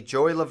Hidley,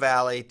 Joey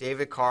LaValle,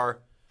 David Carr,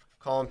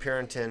 Colin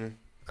Purinton,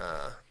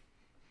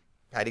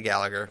 Patty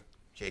Gallagher,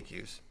 Jake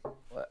Hughes.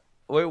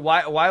 Wait,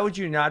 why would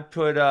you not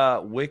put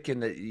Wick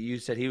in the? You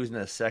said he was in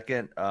the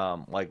second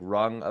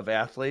rung of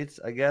athletes,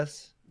 I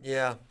guess.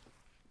 Yeah.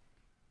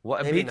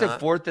 What Maybe he took not.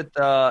 fourth at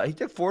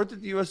the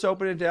U.S.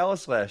 Open in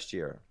Dallas last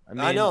year.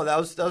 I know that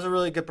was a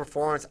really good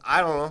performance.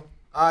 I don't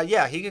know.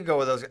 Yeah, he could go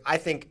with those. I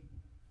think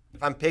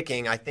if I'm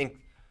picking, I think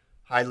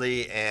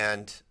Hidley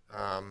and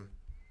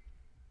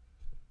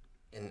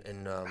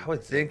I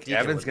would think Deacon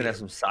Evan's would gonna be-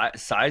 have some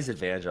size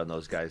advantage on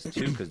those guys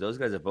too, because those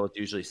guys are both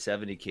usually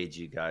 70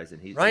 kg guys,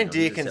 and he's Ryan he's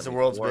a Deacon's the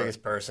world's 74.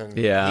 biggest person.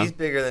 Yeah. He's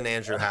bigger than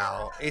Andrew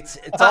Howell. It's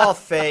all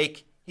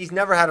fake. He's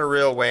never had a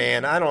real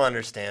weigh-in. I don't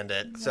understand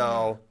it.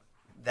 So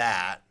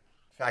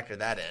factor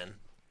that in.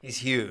 He's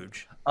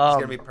huge. He's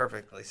gonna be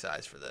perfectly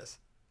sized for this.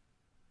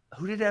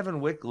 Who did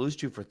Evan Wick lose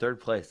to for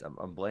third place? I'm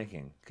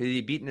blanking because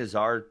he beat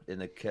Nazar in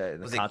the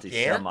Was it Conti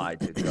Gant? semi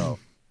to go.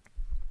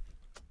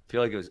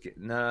 Feel like it was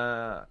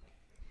nah.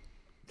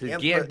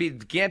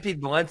 Gant Gant beat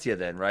Valencia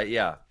then, right?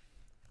 Yeah.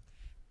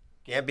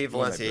 Gant beat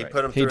Valencia. He right.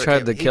 put him He through.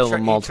 tried to kill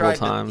him multiple He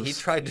times.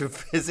 tried to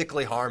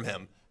physically harm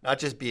him, not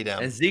just beat him.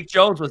 And Zeke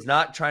Jones was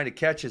not trying to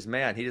catch his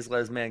man. He just let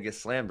his man get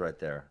slammed right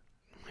there.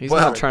 He's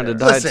Well, not trying to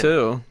die listen.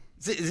 too.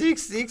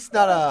 Zeke's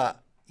not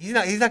he's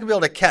not gonna be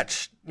able to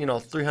catch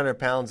 300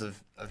 pounds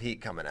of heat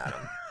coming at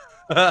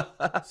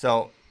him.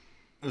 So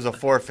it was a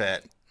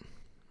forfeit.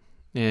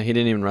 Yeah, he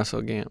didn't even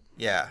wrestle Gant.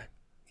 Yeah,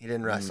 he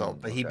didn't wrestle,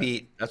 but he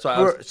beat. That's why I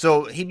was-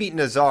 So he beat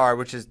Nazar,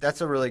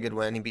 that's a really good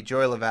win. He beat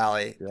Joey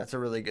LaValle. Yeah. That's a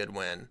really good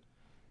win.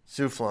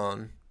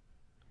 Soufflon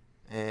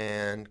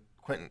and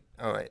Quentin.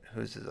 Oh wait,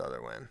 who's his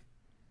other win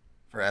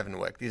for Evan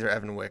Wick? These are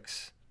Evan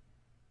Wick's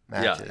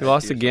matches. He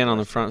lost again on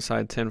the front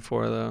side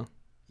 10-4 though.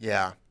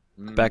 Yeah.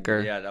 Becker.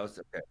 Yeah, that was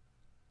okay.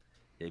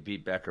 He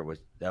beat Becker.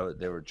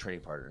 They were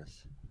training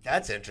partners.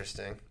 That's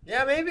interesting.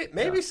 Yeah,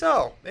 maybe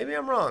so. Maybe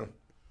I'm wrong.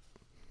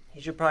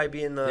 He should probably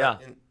be in the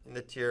in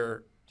the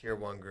tier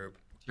 1 group.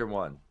 Tier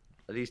 1.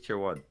 At least tier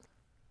 1.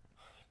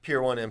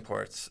 Tier 1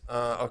 imports.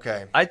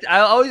 Okay.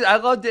 I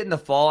loved it in the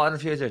fall. I don't know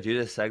if you guys are do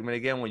this segment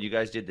again when you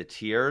guys did the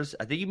tiers.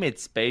 I think you made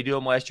Spay do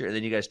them last year, and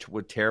then you guys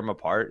would tear them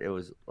apart. It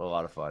was a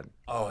lot of fun.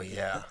 Oh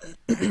yeah.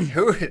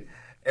 Who?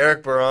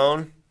 Eric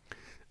Barone.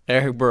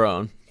 Eric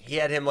Barone. He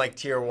had him like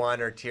tier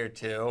 1 or tier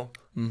 2.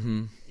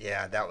 Mm-hmm.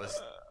 Yeah, that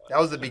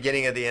was the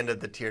beginning of the end of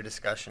the tier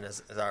discussion,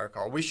 as I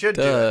recall. We should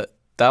do it.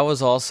 That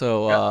was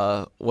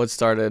also what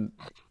started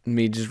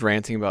me just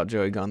ranting about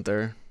Joey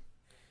Gunther.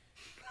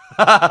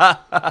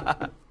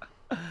 That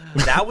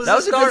was That the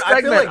was a good start.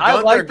 I feel like segment. I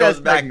Gunther like that goes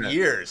back segment.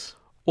 years.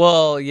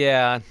 Well,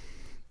 yeah,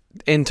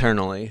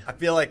 internally. I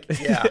feel like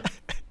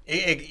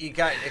it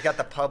got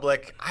the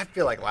public. I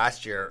feel like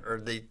last year or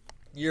the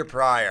year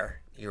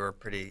prior, you were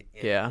pretty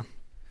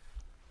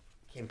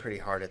came pretty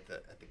hard at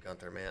the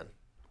Gunther man.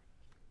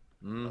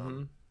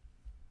 Mm-hmm.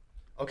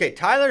 Okay,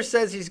 Tyler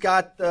says he's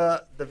got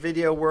the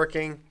video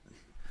working.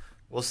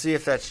 We'll see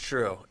if that's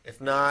true. If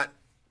not,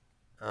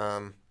 I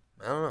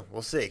don't know.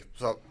 We'll see.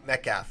 So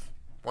Metcalf,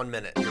 1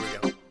 minute. Here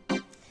we go.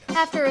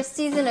 After a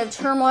season of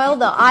turmoil,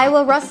 the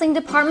Iowa wrestling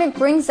department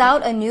brings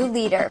out a new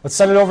leader. Let's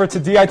send it over to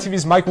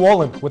DITV's Mike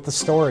Wolin with the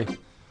story.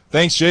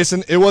 Thanks,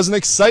 Jason. It was an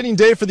exciting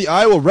day for the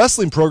Iowa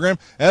wrestling program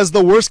as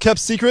the worst-kept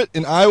secret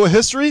in Iowa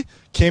history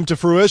came to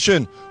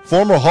fruition.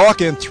 Former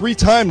Hawk and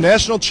three-time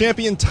national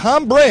champion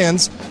Tom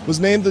Brands was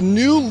named the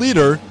new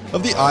leader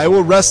of the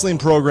Iowa wrestling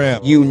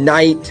program.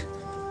 Unite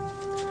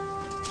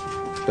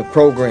the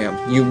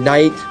program,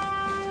 unite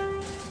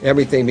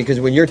everything. Because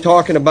when you're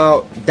talking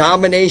about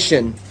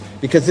domination,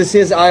 because this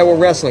is Iowa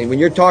wrestling, when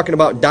you're talking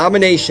about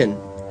domination,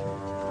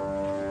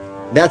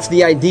 that's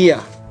the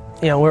idea.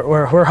 You know,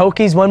 we're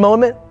Hokies one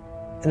moment,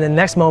 and then the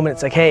next moment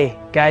it's like, hey,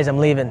 guys, I'm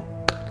leaving.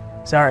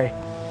 Sorry.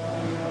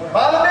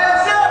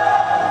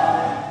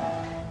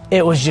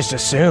 It was just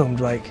assumed,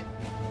 like,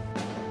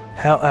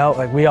 hell,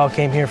 like we all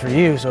came here for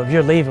you, so if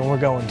you're leaving, we're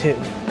going too.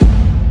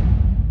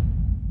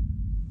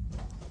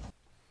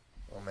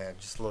 Oh man,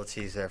 just a little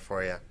tease there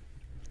for you.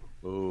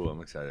 Ooh, I'm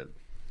excited.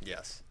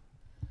 Yes.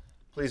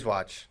 Please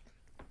watch.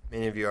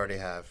 Many of you already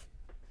have.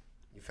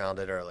 You found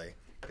it early.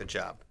 Good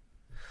job.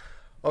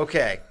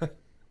 Okay.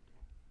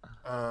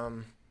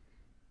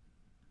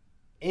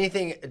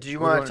 Anything? Do you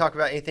want to talk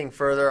about anything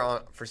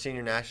further for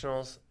senior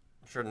nationals?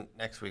 I'm sure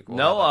next week.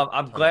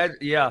 I'm glad.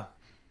 Yeah,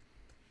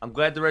 I'm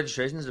glad the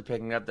registrations are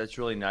picking up. That's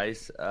really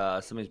nice.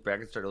 Some of these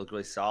brackets start to look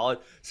really solid.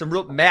 Some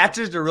real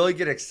matches to really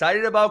get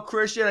excited about,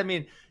 Christian. I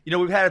mean, you know,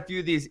 we've had a few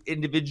of these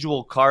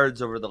individual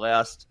cards over the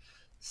last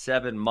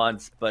 7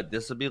 months, but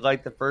this will be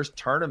like the first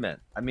tournament.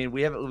 I mean,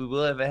 we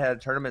will have had a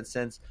tournament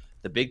since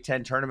the Big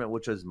Ten tournament,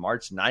 which was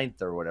March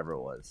 9th or whatever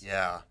it was.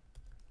 Yeah.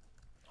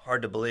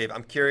 Hard to believe.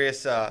 I'm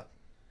curious,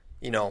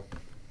 you know,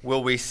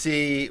 will we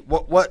see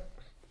what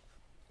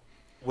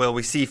will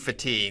we see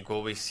fatigue?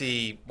 Will we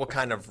see what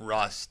kind of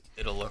rust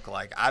it'll look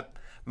like?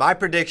 My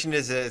prediction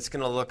is that it's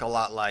going to look a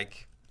lot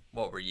like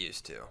what we're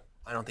used to.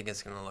 I don't think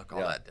it's going to look all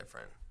that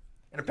different.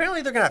 And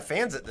apparently they're going to have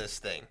fans at this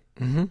thing.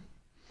 Mm-hmm.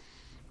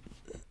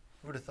 Who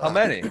would have thought? How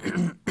many?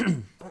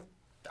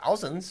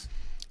 Thousands.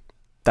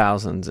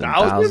 Thousands and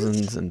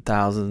thousands and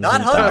thousands. Not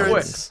and hundreds.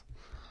 thousands.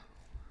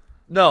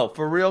 No,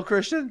 for real,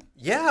 Christian?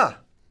 Yeah.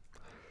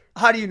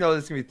 How do you know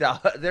this is going to be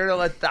thousands? They're going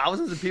to let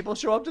thousands of people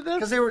show up to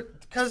this?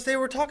 Because they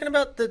were talking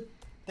about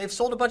they've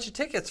sold a bunch of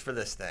tickets for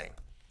this thing.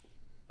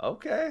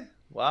 Okay.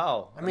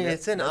 Wow. I mean,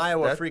 it's in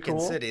Iowa freaking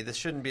cool. City. This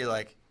shouldn't be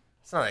like,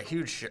 it's not a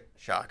huge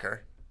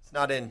shocker. It's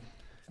not in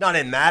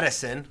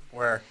Madison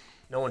where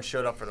no one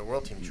showed up for the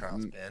World Team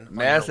Trials, Ben.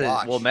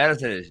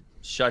 Madison is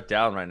shut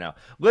down right now.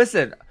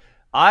 Listen,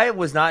 I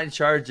was not in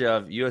charge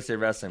of USA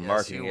Wrestling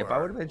marketing. If I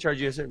would have been in charge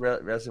of USA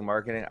Wrestling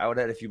marketing, I would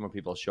have had a few more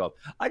people show up.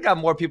 I got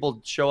more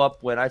people show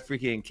up when I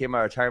freaking came out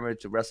of retirement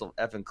to wrestle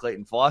effing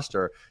Clayton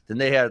Foster than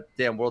they had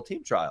damn World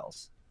Team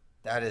Trials.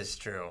 That is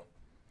true.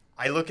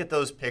 I look at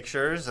those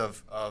pictures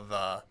of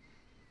the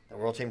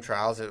World Team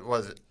Trials. It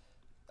was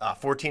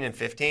 14 and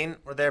 15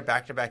 were there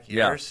back-to-back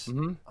years. Yeah.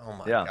 Mm-hmm. Oh,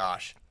 my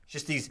gosh.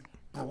 Just these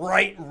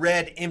bright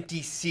red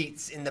empty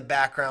seats in the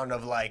background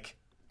of like.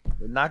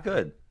 Not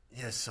good.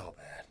 Yeah, so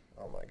bad.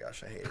 Oh my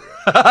gosh, I hate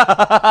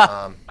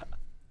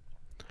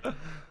it.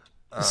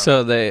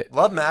 So they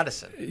love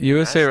Madison.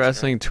 USA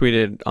Wrestling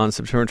tweeted on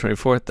September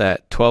 24th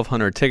that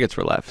 1,200 tickets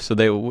were left. So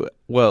they will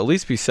at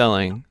least be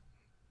selling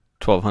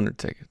 1,200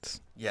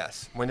 tickets.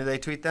 Yes. When did they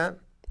tweet that?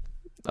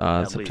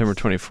 September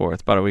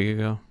 24th, about a week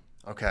ago.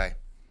 Okay.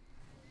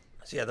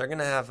 So yeah, they're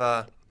gonna have.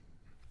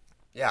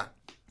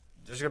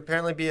 There's gonna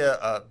apparently be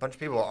a bunch of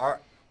people.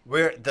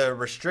 Where the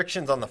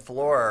restrictions on the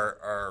floor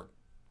are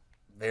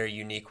very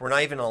unique. We're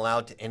not even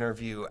allowed to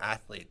interview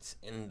athletes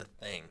in the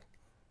thing.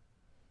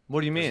 What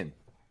do you mean?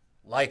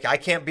 Like, I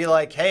can't be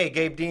like, hey,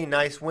 Gabe Dean,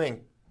 nice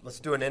wing. Let's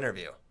do an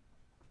interview.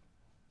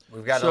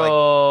 We've got to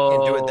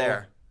can't do it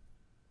there.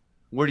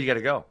 Where do you got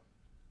to go?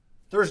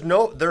 There's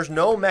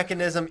no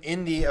mechanism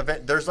in the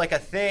event. There's like a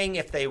thing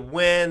if they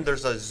win.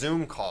 There's a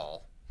Zoom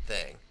call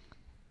thing.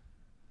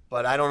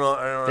 But I don't know.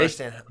 I don't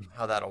understand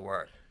how that'll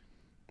work.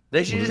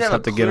 They should just have a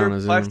clear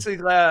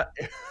plexiglass.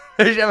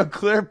 They should have a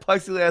clear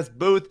plexiglass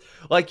booth,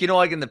 like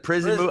like in the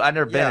prison booth. I've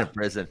never been in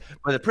prison,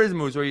 but the prison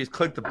booths where you just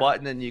click the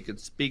button and you can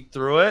speak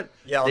through it.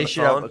 Yeah, they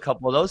should have a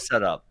couple of those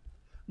set up.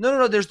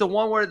 No. There's the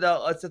one where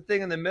it's a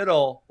thing in the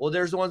middle. Well,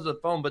 there's the ones with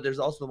the phone, but there's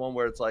also the one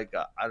where it's like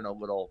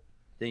little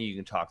thing you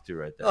can talk to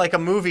right there, like a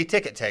movie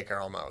ticket taker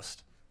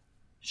almost.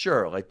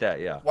 Sure, like that.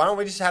 Yeah. Why don't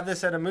we just have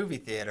this at a movie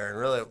theater and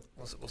really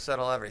we'll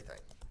settle everything?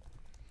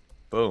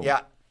 Boom.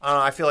 Yeah. I don't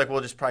know. I feel like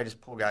we'll probably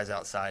just pull guys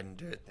outside and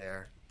do it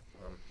there.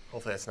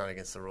 Hopefully that's not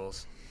against the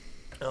rules.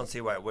 I don't see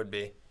why it would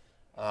be.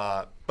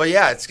 But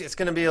yeah, it's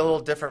going to be a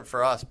little different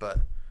for us, but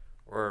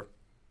we're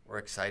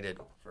excited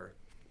for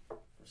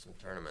some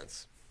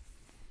tournaments.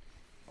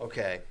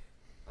 Okay.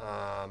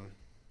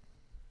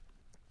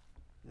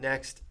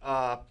 Next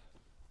up,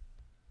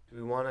 do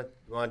we want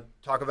to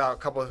talk about a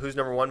couple of who's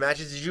number one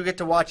matches? Did you get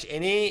to watch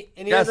any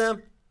of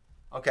them?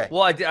 Okay.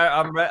 Well,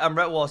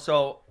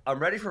 I'm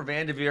ready for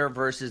Vanderveer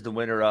versus the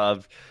winner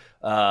of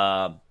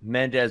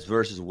Mendez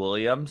versus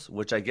Williams,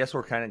 which I guess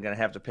we're kind of going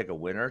to have to pick a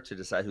winner to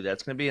decide who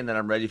that's going to be. And then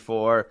I'm ready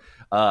for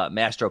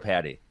Mastro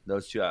Patty.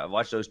 Those two, I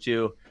watched those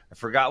two. I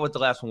forgot what the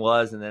last one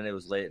was, and then it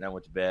was late, and I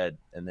went to bed.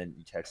 And then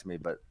you texted me,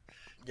 but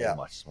I didn't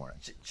watch this morning.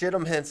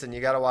 Chittum Henson,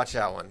 you got to watch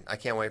that one. I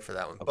can't wait for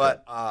that one. Okay.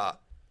 But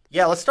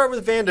let's start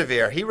with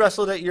Vanderveer. He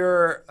wrestled at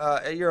your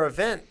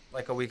event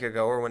like a week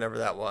ago or whenever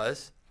that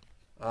was.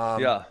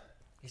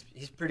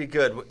 He's pretty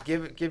good.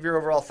 Give your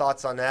overall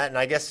thoughts on that, and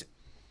I guess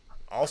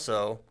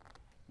also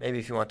maybe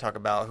if you want to talk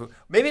about who,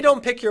 maybe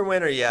don't pick your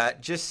winner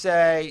yet. Just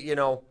say, you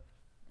know,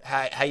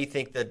 how you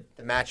think the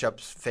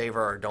matchups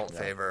favor or don't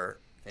favor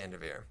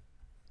Vanderveer.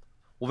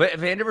 Well,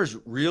 Vanderveer's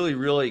really,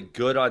 really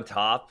good on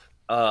top.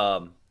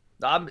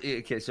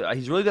 Okay, so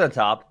he's really good on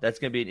top. That's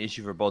going to be an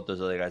issue for both those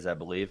other guys, I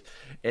believe.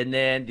 And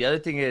then the other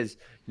thing is,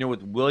 you know,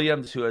 with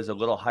Williams, who has a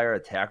little higher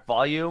attack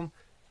volume,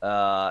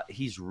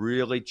 he's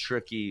really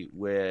tricky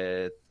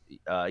with, you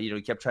know,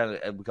 he kept trying,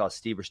 we call it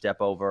Steve or step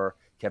over,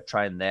 kept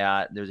trying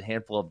that. There's a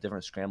handful of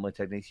different scrambling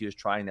techniques he was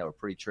trying that were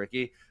pretty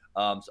tricky.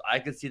 So I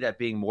could see that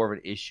being more of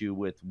an issue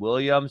with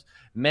Williams.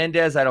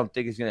 Mendez, I don't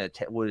think is going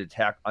to would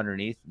attack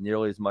underneath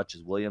nearly as much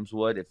as Williams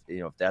would if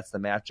that's the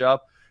matchup.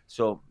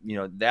 So, you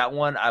know, that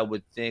one I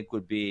would think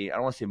would be, I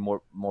don't want to say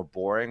more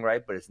boring,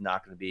 right? But it's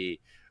not going to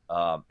be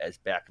as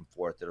back and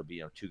forth. It'll be,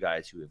 you know, two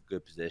guys who have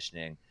good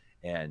positioning.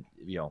 And,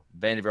 you know,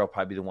 Vanderveer will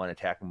probably be the one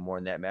attacking more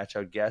in that match, I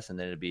would guess. And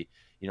then it'd be,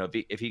 you know,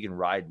 if he can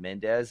ride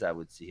Mendez, I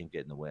would see him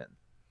getting the win.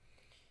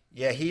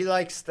 Yeah, he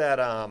likes that,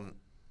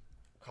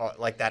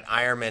 like that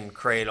Ironman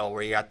cradle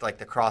where you got like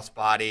the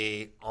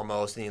crossbody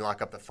almost and you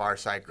lock up the far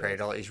side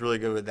cradle. He's really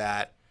good with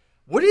that.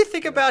 What do you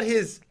think about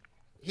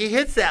he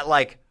hits that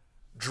like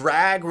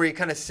drag where you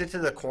kind of sit to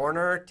the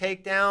corner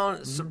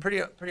takedown? Mm-hmm. So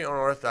pretty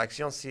unorthodox.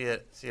 You don't see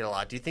it a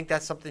lot. Do you think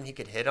that's something he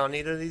could hit on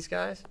either of these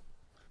guys?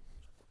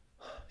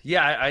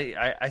 Yeah,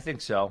 I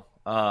think so.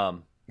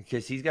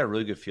 Because he's got a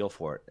really good feel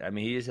for it. I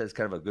mean, he just has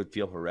kind of a good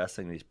feel for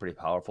wrestling. And he's pretty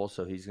powerful,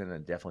 so he's going to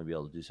definitely be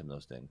able to do some of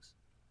those things.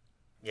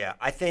 Yeah,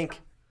 I think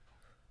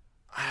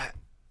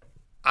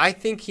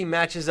he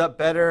matches up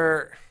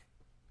better.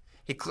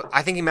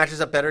 I think he matches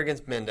up better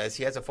against Mendez.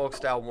 He has a folk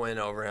style win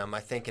over him.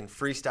 I think in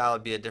freestyle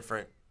it'd be a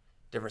different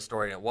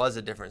story. And it was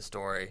a different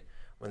story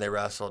when they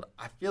wrestled.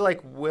 I feel like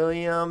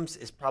Williams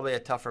is probably a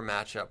tougher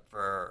matchup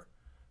for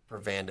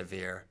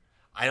Vanderveer.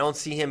 I don't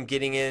see him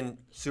getting in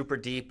super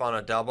deep on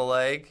a double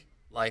leg.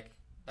 Like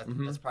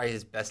that's probably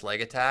his best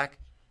leg attack.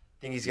 I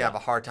think he's gonna have a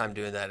hard time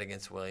doing that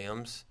against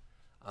Williams.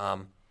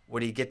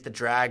 Would he get the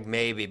drag?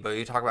 Maybe, but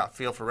you talk about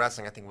feel for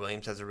wrestling. I think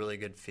Williams has a really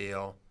good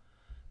feel.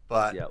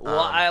 But yeah, well,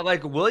 I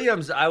like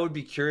Williams. I would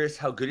be curious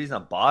how good he's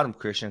on bottom,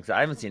 Christian, because I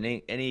haven't seen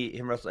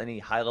him wrestle any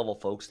high level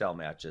folk style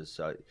matches.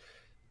 So,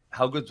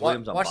 how good's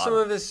Williams on watch bottom?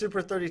 Watch some of his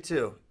Super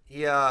 32.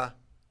 He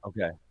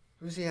okay.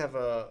 Who's he have?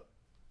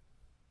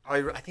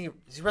 I think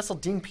does he wrestle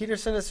Dean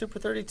Peterson at Super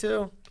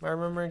 32? Am I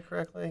remembering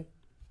correctly?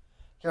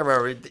 Can't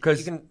remember. Because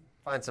you can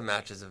find some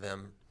matches of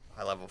him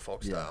high level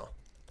folk style.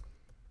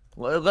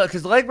 Well,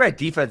 because leg right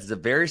defense is a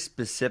very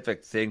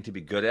specific thing to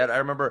be good at. I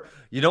remember,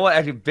 you know what?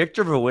 Actually,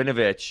 Victor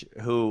Voinovich,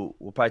 who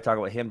we'll probably talk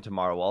about him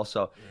tomorrow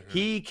also,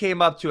 he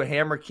came up to a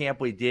Hammer camp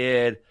we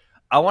did.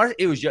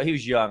 He was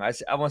young.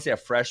 I want to say a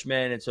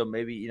freshman, and so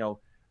maybe, you know,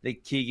 I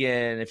think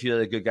Keegan and a few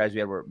other good guys we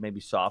had were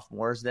maybe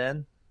sophomores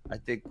then. I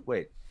think,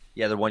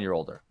 they're 1 year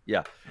older.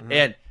 Yeah. Mm-hmm.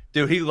 And,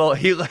 dude, he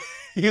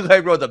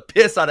like rode the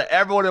piss out of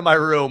everyone in my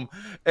room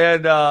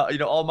and, you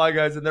know, all my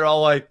guys, and they're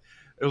all like,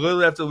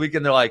 literally after the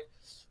weekend, they're like,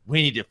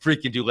 we need to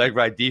freaking do leg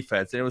ride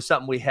defense. And it was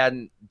something we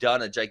hadn't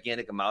done a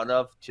gigantic amount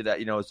of to that,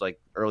 you know, it's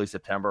like early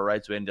September,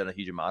 right? So we hadn't done a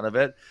huge amount of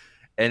it.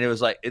 And it was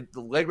like,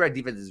 the leg ride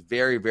defense is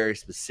very, very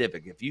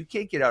specific. If you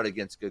can't get out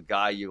against a good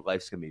guy, your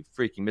life's going to be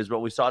freaking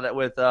miserable. We saw that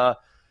with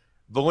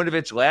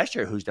Voinovich last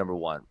year, who's number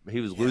one.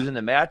 He was losing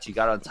the match. He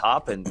got on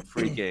top and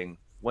freaking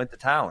went to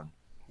town.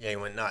 Yeah, he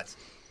went nuts.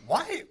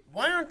 Why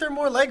aren't there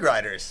more leg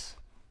riders?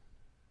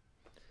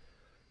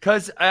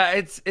 Because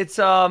it's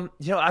you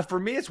know, for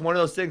me, it's one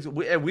of those things.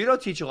 We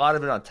don't teach a lot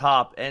of it on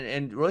top,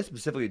 and really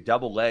specifically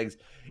double legs.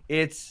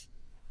 It's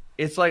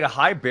like a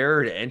high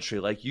barrier to entry.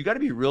 Like, you got to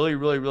be really,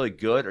 really, really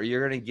good, or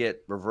you're going to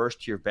get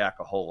reversed to your back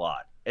a whole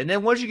lot. And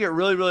then once you get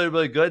really, really,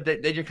 really good, then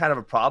you're kind of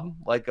a problem,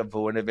 like a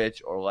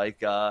Voinovich or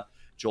like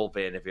Joel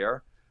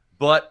Vanderveer.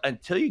 But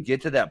until you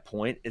get to that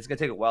point, it's going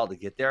to take a while to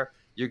get there.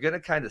 You're going to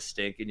kind of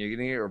stink, and you're going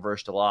to get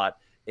reversed a lot.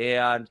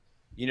 And,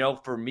 you know,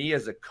 for me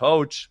as a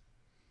coach,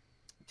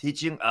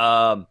 teaching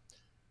a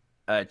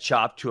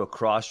chop to a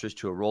cross twist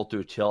to a roll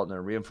through tilt and a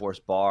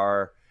reinforced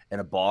bar and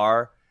a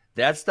bar,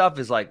 that stuff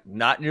is like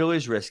not nearly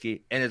as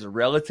risky and it's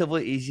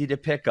relatively easy to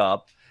pick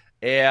up.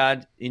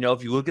 And, you know,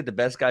 if you look at the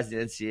best guys in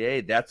the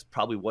NCAA, that's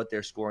probably what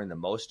they're scoring the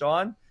most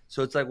on.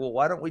 So it's like, well,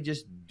 why don't we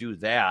just do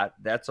that?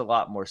 That's a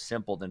lot more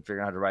simple than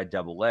figuring out how to ride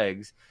double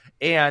legs.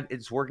 And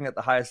it's working at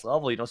the highest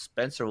level. You know,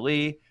 Spencer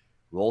Lee,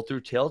 roll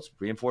through tilts,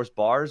 reinforced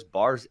bars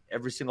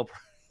every single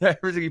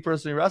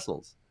person he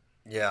wrestles.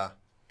 Yeah.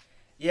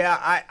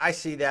 Yeah, I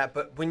see that.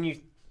 But when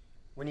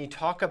you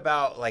talk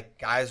about like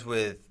guys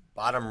with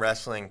bottom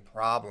wrestling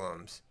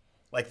problems,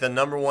 like the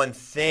number one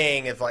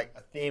thing is like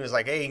a theme is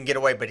like, hey, he can get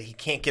away, but he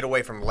can't get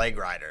away from leg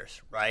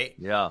riders, right?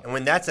 Yeah. And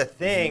when that's a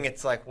thing,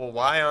 it's like, well,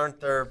 why aren't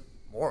there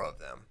more of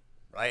them,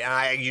 right?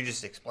 And you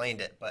just explained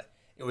it, but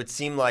it would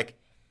seem like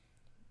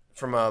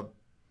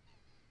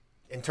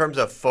in terms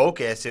of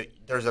focus,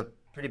 there's a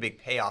pretty big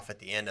payoff at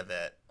the end of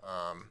it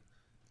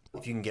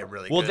if you can get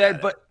really good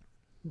at it.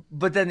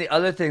 But then the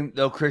other thing,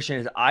 though, Christian,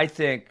 is I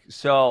think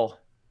so.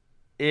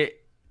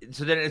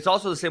 so then it's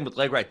also the same with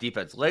leg right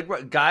defense.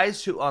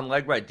 Guys who on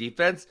leg right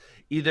defense,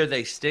 either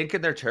they stink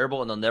and they're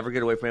terrible and they'll never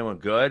get away from anyone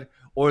good,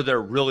 or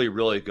they're really,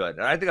 really good.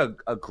 And I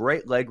think a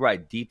great leg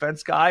right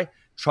defense guy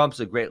trumps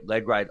a great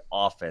leg right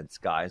offense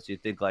guy. So you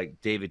think like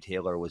David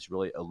Taylor was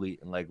really elite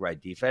in leg right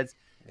defense.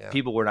 Yeah.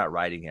 People were not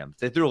riding him. If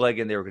they threw a leg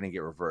in, they were going to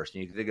get reversed.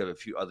 And you can think of a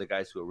few other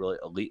guys who are really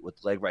elite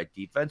with leg right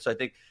defense. So I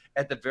think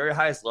at the very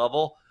highest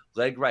level,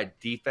 leg right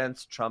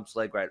defense trumps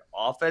leg right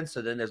offense.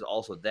 So then there's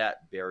also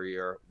that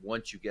barrier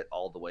once you get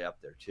all the way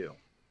up there too.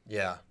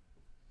 Yeah.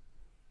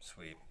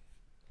 Sweet.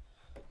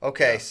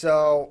 Okay,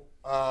 so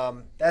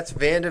that's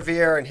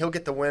Vanderveer, and he'll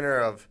get the winner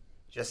of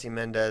Jesse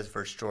Mendez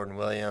versus Jordan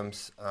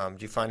Williams. Do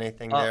you find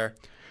anything there?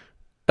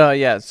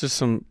 Yeah, it's just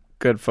some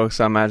good focus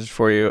on matches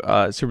for you.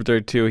 Super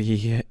 32,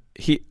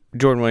 he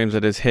Jordan Williams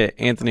that has hit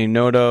Anthony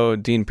Noto,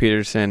 Dean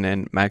Peterson,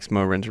 and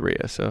Maximo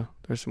Renteria. So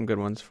there's some good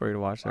ones for you to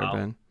watch there,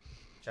 Ben.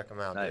 Check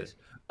them out. Nice.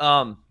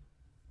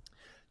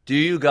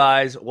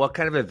 What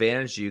kind of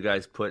advantage do you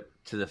guys put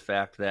to the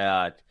fact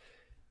that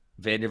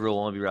Vanderveer will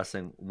only be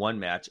wrestling one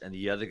match and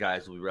the other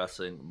guys will be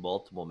wrestling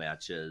multiple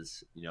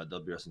matches?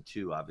 They'll be wrestling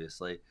two,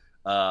 obviously.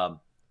 Do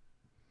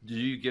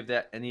you give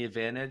that any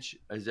advantage?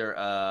 Is there,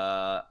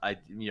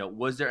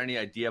 was there any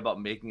idea about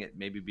making it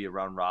maybe be a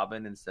round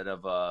robin instead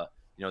of,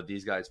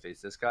 these guys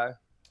face this guy?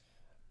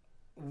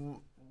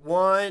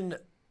 One,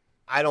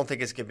 I don't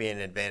think it's going to be an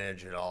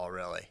advantage at all,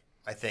 really.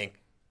 I think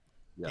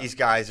these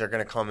guys are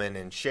going to come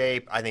in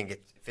shape. I think,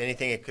 if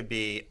anything, it could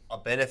be a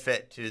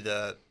benefit to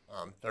the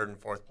third and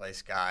fourth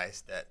place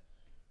guys that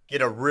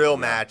get a real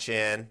match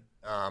in.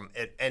 I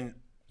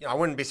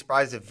wouldn't be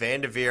surprised if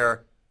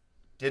Vanderveer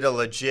did a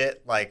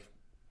legit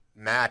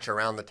match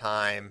around the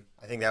time.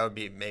 I think that would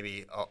be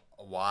maybe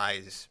a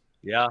wise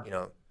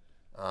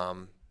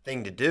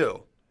thing to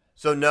do.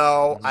 So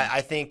no,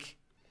 I think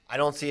I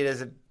don't see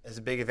it as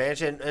a big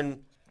advantage,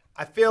 and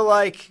I feel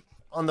like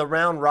on the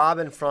round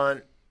robin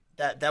front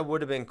that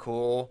would have been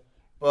cool,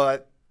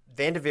 but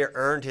Vanderveer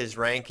earned his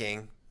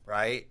ranking,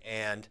 right?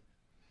 And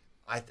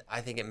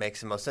I think it makes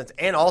the most sense.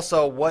 And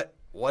also, what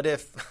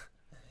if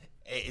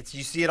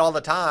you see it all the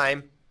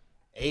time?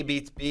 A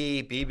beats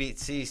B, B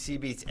beats C, C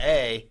beats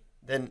A.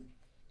 Then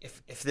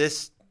if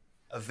this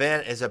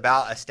event is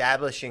about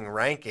establishing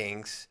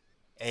rankings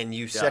and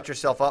you set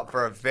yourself up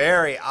for a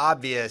very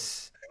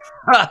obvious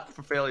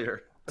for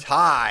failure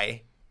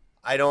tie,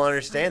 I don't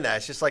understand that.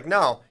 It's just like,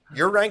 no,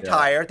 you're ranked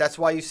higher. That's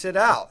why you sit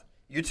out.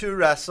 You two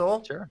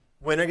wrestle. Sure.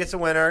 Winner gets a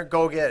winner.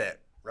 Go get it.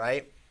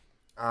 Right?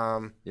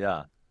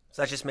 Yeah.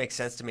 So that just makes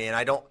sense to me. And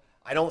I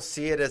don't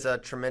see it as a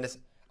tremendous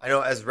 – I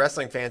know as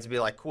wrestling fans, it'd be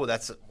like, cool,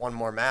 that's one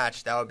more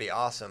match. That would be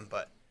awesome.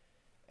 But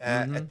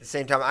at the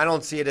same time, I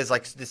don't see it as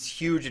this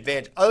huge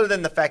advantage, other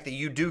than the fact that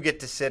you do get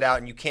to sit out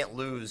and you can't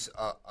lose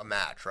a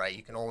match, right?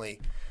 You can only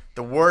 –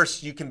 the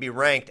worst you can be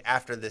ranked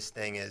after this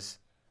thing is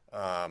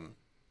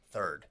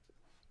third,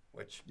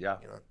 which,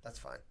 that's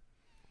fine.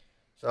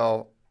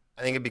 So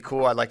I think it'd be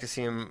cool. I'd like to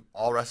see them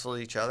all wrestle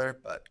each other,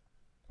 but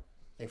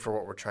I think for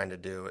what we're trying to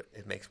do,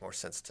 it makes more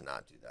sense to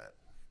not do that.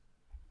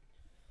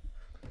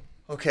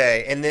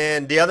 Okay, and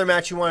then the other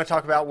match you want to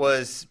talk about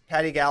was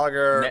Paddy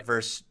Gallagher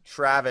versus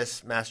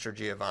Travis Master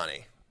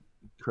Giovanni.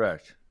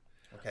 Correct.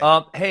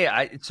 Okay.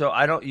 I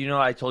don't,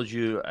 I told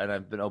you, and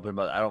I've been open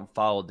about it, I don't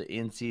follow the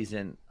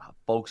in-season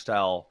folk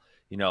style,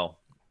 we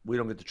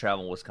don't get to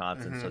travel in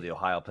Wisconsin, so the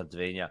Ohio,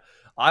 Pennsylvania.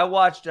 I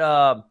watched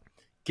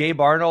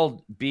Gabe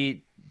Arnold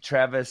beat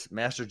Travis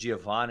Master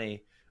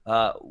Giovanni.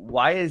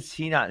 Why is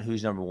he not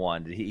who's number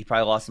one? Did he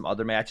probably lost some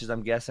other matches,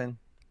 I'm guessing?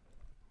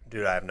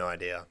 Dude, I have no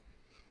idea.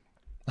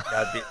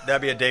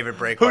 That'd be a David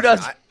Bray question. Who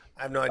does? I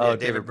have no idea.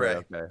 David Bray.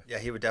 Okay. Yeah,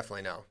 he would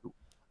definitely know.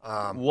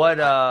 I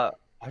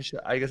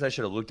guess I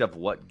should have looked up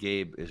what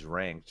Gabe is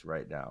ranked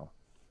right now.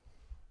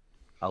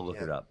 I'll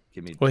look it up.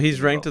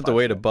 He's ranked at the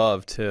weight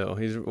above too.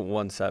 He's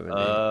 170.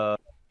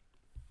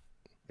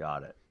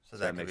 Got it. So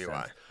that could be sense.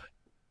 Why.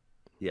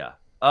 Yeah.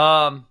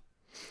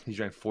 He's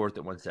ranked fourth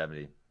at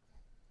 170.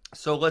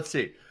 So let's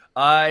see.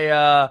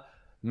 I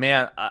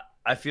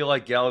feel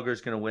like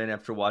Gallagher's going to win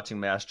after watching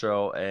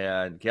Mastro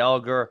and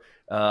Gallagher.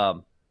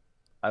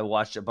 I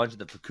watched a bunch of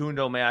the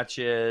Facundo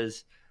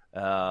matches,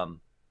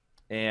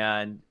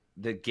 and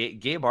the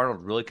Gabe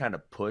Arnold really kind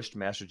of pushed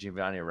Master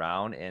Giovanni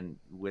around, and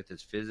with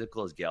as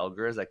physical as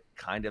Gallagher is, I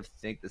kind of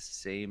think the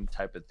same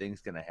type of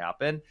thing's going to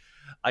happen.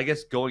 I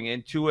guess going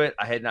into it,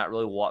 I had not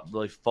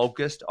really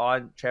focused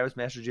on Travis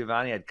Master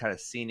Giovanni. I'd kind of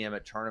seen him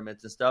at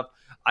tournaments and stuff.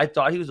 I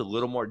thought he was a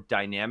little more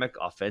dynamic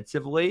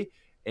offensively.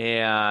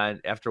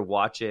 And after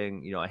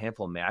watching, a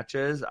handful of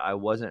matches, I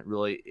wasn't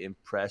really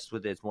impressed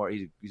with it. It's more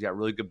he's got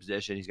really good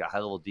position. He's got high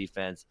level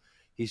defense.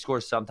 He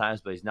scores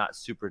sometimes, but he's not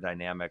super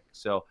dynamic.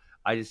 So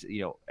I just,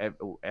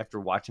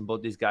 after watching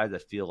both these guys, I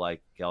feel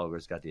like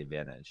Gallagher's got the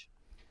advantage.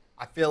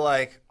 I feel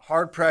like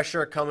hard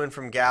pressure coming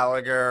from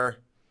Gallagher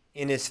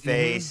in his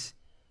face.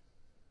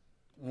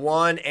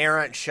 One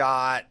errant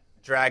shot,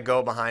 drag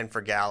go behind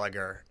for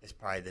Gallagher is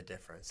probably the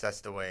difference.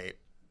 That's the way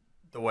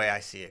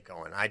I see it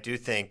going. I do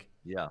think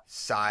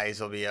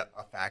size will be a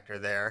factor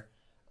there.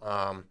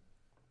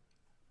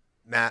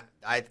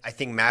 I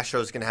think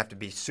Mastro's going to have to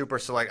be super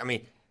select. I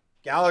mean,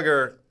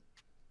 Gallagher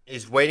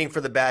is waiting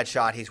for the bad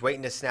shot. He's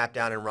waiting to snap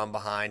down and run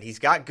behind. He's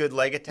got good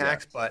leg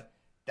attacks, but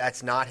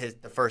that's not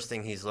the first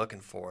thing he's looking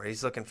for.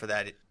 He's looking for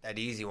that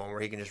easy one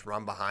where he can just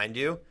run behind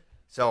you.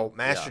 So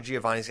Master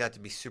Giovanni's got to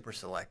be super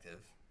selective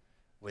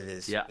with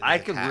his. Yeah, with I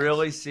his could attacks.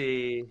 really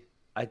see.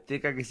 I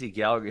think I can see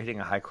Gallagher hitting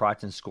a high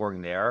crotch and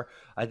scoring there.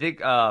 I think,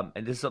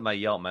 and this is something I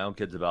yell at my own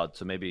kids about.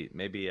 So maybe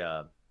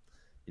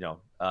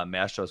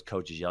Mastro's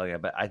coach is yelling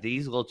at, but I think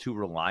he's a little too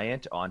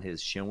reliant on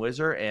his shin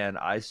whizzer, and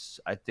I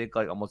think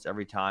like almost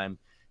every time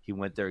he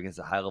went there against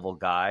a high level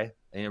guy,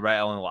 and I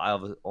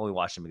only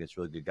watched him against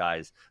really good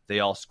guys. They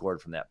all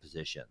scored from that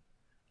position.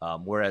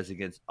 Whereas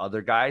against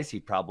other guys,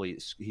 he's probably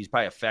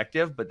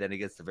effective, but then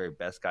against the very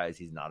best guys,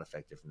 he's not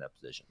effective from that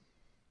position.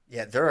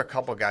 Yeah, there are a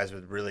couple guys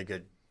with really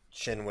good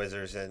shin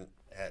whizzers at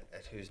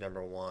who's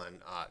number one.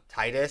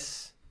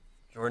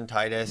 Jordan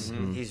Titus.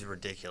 Mm-hmm. He's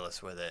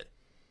ridiculous with it.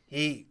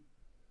 He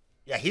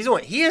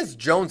has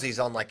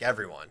Jonesies on like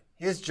everyone.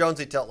 He has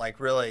Jonesy tilt like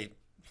really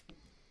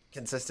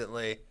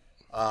consistently.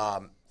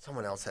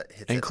 Someone else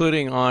hits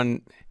including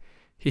it.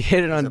 He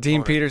hit it on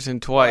Dean Peterson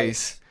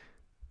twice.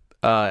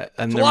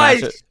 And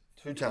Twice!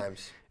 2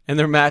 times. And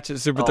their match at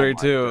Super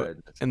 32.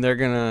 goodness. And they're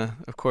going to,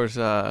 of course,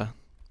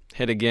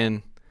 hit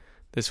again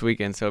this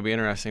weekend. So it'll be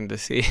interesting to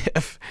see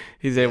if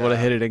he's able to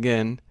hit it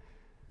again.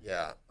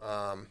 Yeah.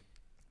 I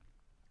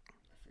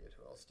forget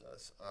who else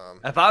does.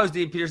 If I was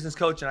Dean Peterson's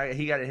coach and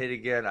he got a hit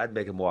again, I'd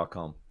make him walk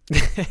home.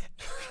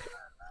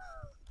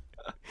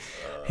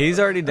 He's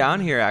already down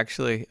here,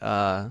 actually.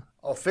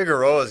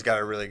 Figueroa's got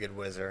a really good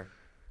whizzer.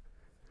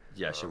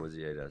 Yeah, sure was.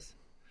 Yeah, he does.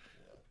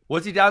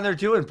 What's he down there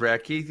doing,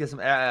 Brett? Can he get some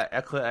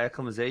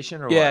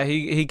acclimatization? Or Yeah, what?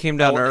 he came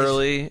down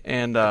early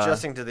and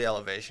adjusting to the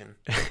elevation.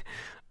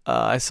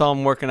 I saw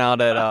him working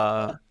out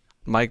at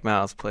Mike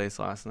Mal's place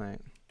last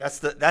night. That's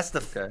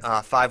the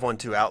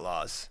 512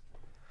 Outlaws.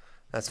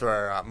 That's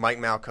where Mike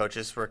Mal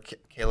coaches, where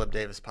Caleb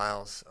Davis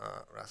Piles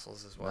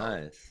wrestles as well.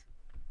 Nice.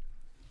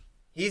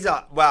 He's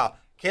wow.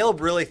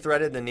 Caleb really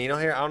threaded the needle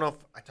here. I don't know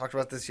if I talked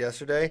about this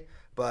yesterday,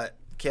 but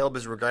Caleb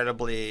is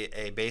regrettably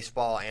a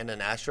baseball and an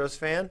Astros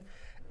fan.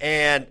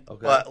 And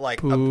but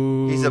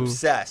he's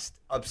obsessed.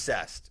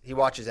 He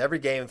watches every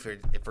game.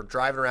 If we're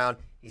driving around,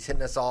 he's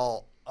hitting us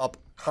all up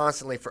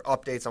constantly for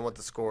updates on what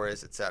the score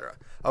is, etc.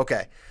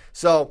 Okay,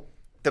 so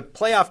the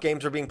playoff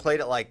games are being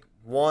played at like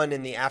 1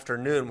 in the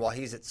afternoon while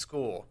he's at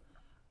school.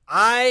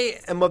 I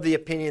am of the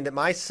opinion that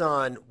my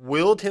son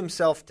willed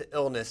himself to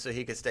illness so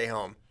he could stay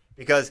home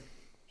because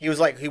he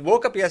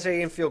woke up yesterday,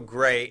 he didn't feel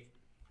great.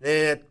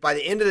 Then by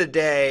the end of the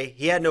day,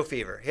 he had no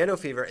fever.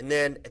 And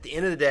then at the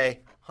end of the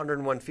day,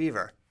 101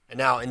 fever. And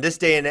now in this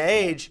day and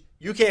age,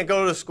 you can't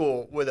go to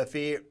school with a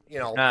fever.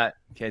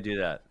 Can't do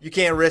that. You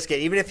can't risk it.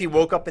 Even if he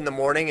woke up in the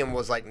morning and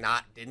was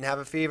didn't have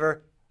a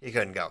fever, he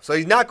couldn't go. So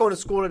he's not going to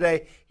school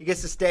today. He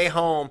gets to stay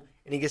home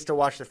and he gets to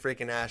watch the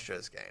freaking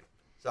Astros game.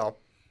 So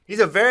he's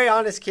a very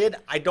honest kid.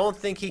 I don't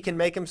think he can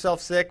make himself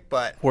sick,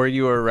 but Were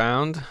you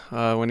around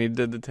when he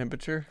did the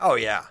temperature? Oh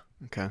yeah.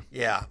 Okay.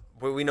 Yeah,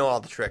 we know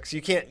all the tricks.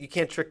 You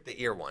can't trick the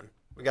ear one.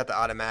 We got the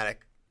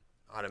automatic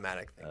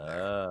thing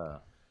there.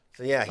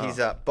 So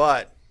yeah,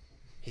 but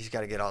he's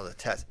got to get all the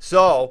tests.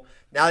 So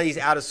now that he's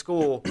out of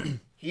school,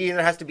 he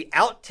either has to be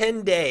out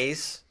 10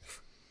 days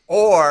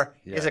or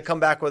he has to come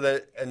back with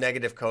a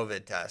negative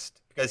COVID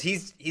test because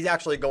he's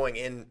actually going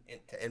into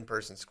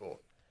in-person school.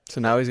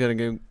 So now he's going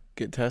to go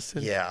get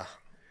tested? Yeah.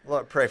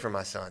 Lord, pray for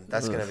my son.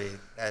 That is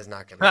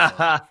not going to be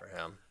fun for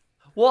him.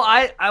 Well,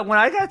 I when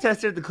I got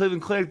tested at the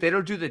Cleveland Clinic, they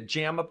don't do the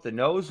jam up the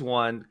nose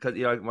one because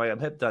my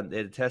hip done. They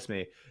had to test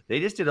me. They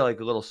just did a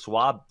little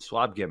swab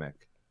gimmick.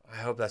 I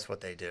hope that's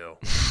what they do.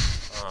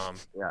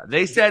 Yeah,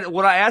 they said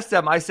when I asked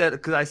them, I said,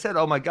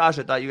 oh my gosh,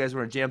 I thought you guys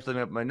were going to jam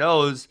something up my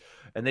nose,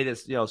 and they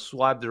just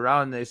swabbed it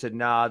around. And they said,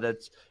 nah,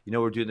 that's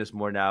we're doing this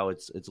more now.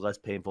 It's less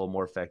painful,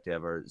 more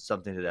effective, or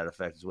something to that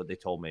effect is what they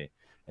told me.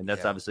 And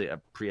that's obviously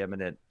a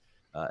preeminent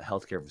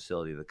healthcare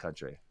facility in the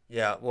country.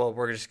 Yeah, well,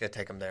 we're just gonna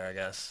take him there, I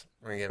guess.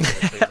 We're gonna get him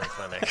to the Cleveland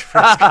Clinic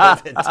for his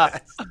COVID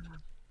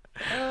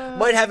test.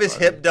 Might have his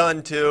hip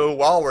done too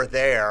while we're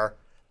there.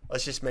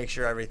 Let's just make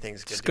sure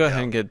everything's good. Just go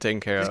ahead and get it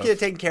taken care of. Just get it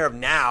taken care of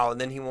now, and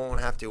then he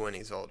won't have to when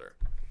he's older.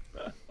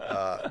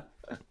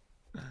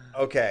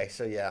 Okay,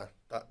 so yeah,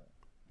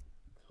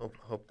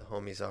 hope the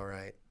homie's all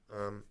right.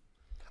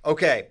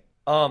 Okay.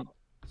 So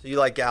you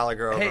like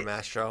Gallagher over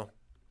Mastro?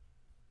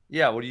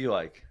 Yeah. What do you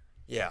like?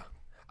 Yeah.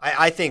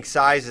 I think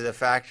size is a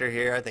factor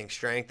here. I think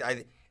strength.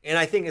 I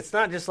think it's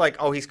not just like,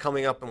 he's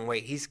coming up in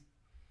weight.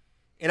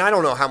 And I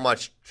don't know how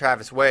much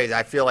Travis weighs.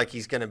 I feel like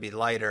he's going to be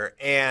lighter.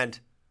 And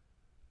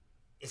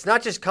it's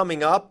not just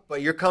coming up,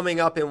 but you're coming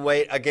up in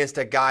weight against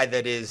a guy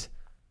that is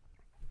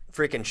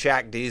freaking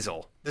Shaq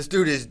Diesel. This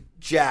dude is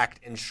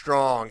jacked and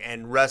strong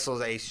and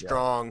wrestles a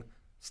strong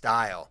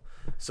style.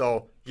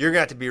 So you're going to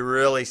have to be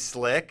really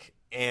slick.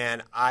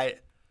 And I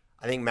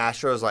think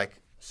Mastro is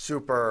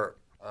super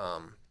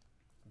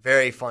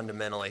very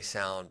fundamentally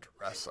sound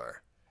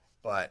wrestler,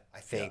 but I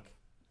think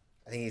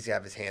he's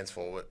got his hands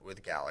full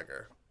with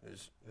Gallagher,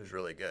 who's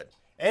really good.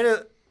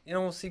 And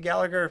we'll see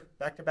Gallagher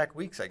back-to-back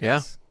weeks. I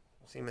guess.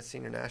 We'll see him at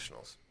Senior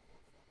Nationals.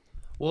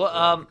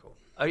 Well, cool.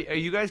 Are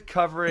you guys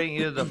covering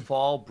either the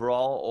Fall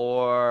Brawl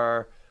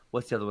or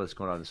what's the other one that's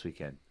going on this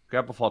weekend?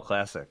 Grapple Fall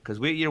Classic,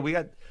 because we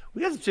got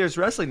some serious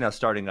wrestling now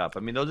starting up. I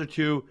mean, those are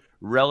two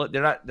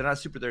they're not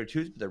Super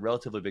 32s, but they're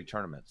relatively big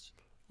tournaments.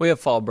 We have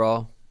Fall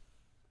Brawl.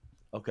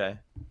 Okay.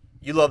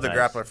 You love the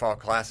Grappler Fall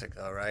Classic,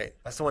 though, right?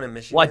 That's the one in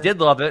Michigan. Well, I did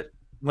love it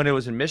when it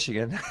was in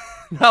Michigan.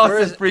 Now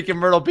it's in freaking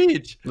Myrtle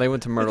Beach. They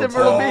went to Myrtle Beach.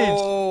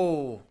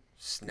 Oh,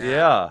 snap.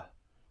 Yeah.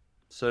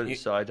 So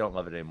I don't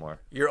love it anymore.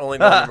 You're only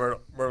going to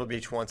Myrtle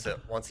Beach once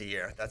a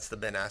year. That's the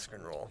Ben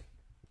Askren rule.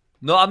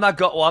 No, I'm not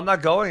going. Well, I'm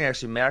not going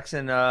actually. Max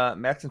and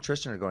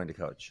Tristan are going to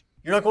coach.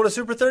 You're not going to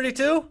Super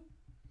 32?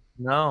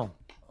 No.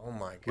 Oh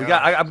my god.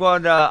 I'm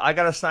going. I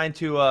got assigned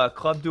to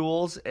Club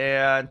Duels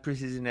and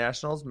Preseason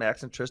Nationals.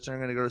 Max and Tristan are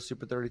going to go to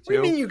Super 32. What do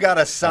you mean you got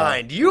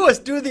assigned? You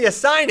do the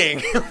assigning.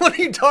 What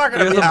are you talking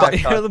about?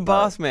 You're the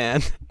boss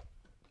man.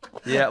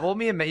 Yeah. Well,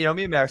 me and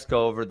Max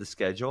go over the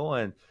schedule,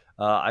 and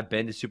I've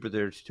been to Super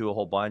 32 a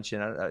whole bunch,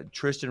 and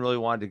Tristan really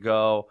wanted to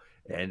go,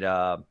 and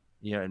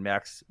and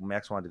Max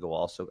wanted to go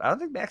also. I don't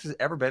think Max has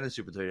ever been to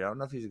Super 30. I don't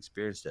know if he's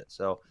experienced it.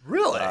 So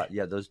really,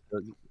 those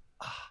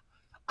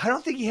I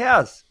don't think he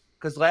has,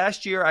 because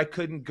last year I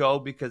couldn't go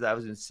because I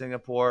was in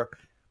Singapore.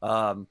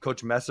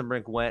 Coach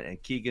Messenbrink went,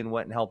 and Keegan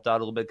went and helped out a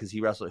little bit because he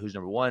wrestled at Who's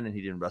Number One, and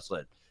he didn't wrestle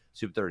at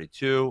Super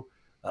 32.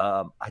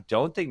 I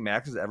don't think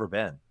Max has ever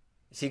been.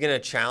 Is he going to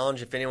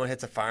challenge if anyone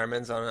hits a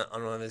fireman's on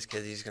one of his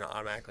kids? He's going to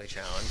automatically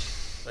challenge.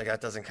 Like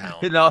that doesn't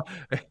count. He's going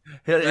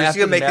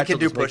to make the kid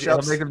do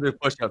push-ups. He'll make him do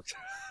push-ups.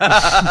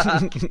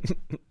 That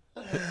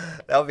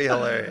would be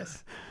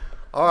hilarious.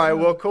 All right,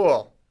 well,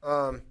 cool.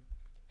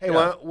 Hey,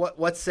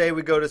 what say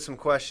we go to some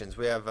questions?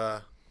 We have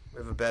a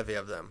bevy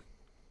of them.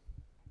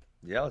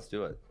 Yeah, let's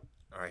do it.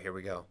 All right, here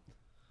we go.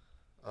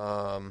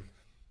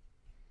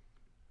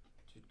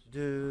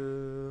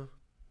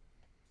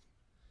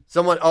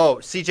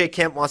 CJ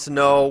Kemp wants to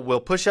know, will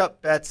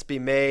push-up bets be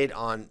made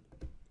on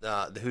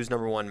the Who's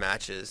Number One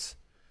matches?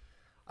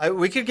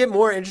 We could get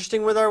more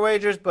interesting with our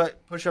wagers,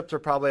 but push-ups are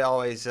probably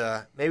always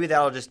maybe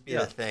that'll just be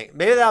the thing.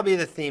 Maybe that'll be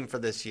the theme for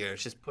this year.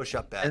 It's just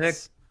push-up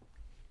bets.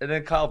 And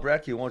then Kyle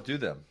Brecky won't do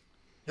them.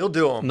 He'll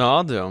do them. No,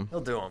 I'll do them.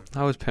 He'll do them. I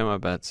always pay my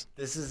bets.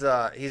 This is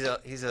he's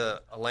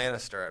a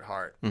Lannister at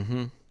heart.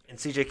 Mm-hmm. And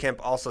CJ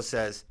Kemp also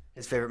says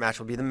his favorite match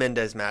will be the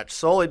Mendez match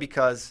solely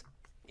because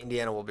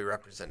Indiana will be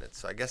represented.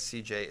 So I guess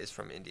CJ is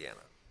from Indiana.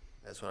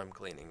 That's what I'm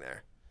gleaning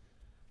there.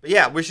 But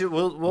yeah,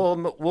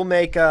 we'll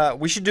make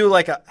we should do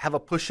have a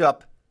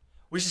push-up.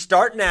 We should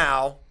start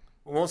now.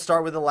 We won't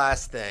start with the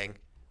last thing.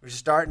 We should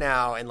start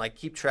now and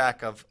keep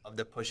track of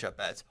the push-up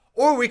bets.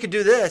 Or we could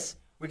do this.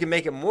 We can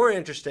make it more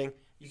interesting.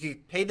 You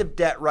could pay the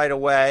debt right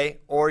away,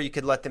 or you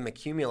could let them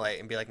accumulate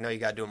and be like, no, you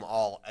got to do them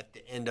all at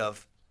the end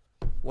of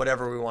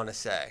whatever we want to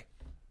say.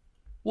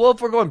 Well, if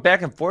we're going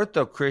back and forth,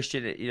 though,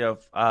 Christian,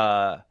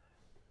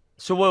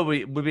 so what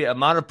would be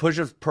amount of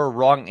push-ups per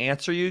wrong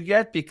answer you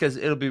get? Because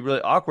it'll be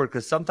really awkward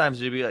because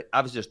sometimes it'll be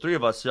obviously there's three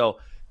of us, so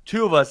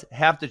two of us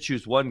have to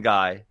choose one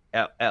guy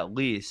at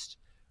least,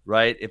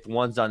 right? If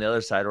one's on the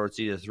other side, or it's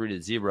either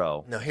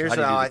 3-0. No, here's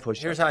how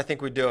I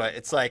think we do it.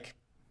 It's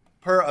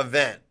per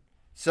event.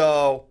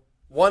 So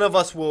one of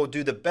us will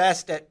do the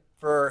best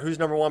for Who's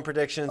Number One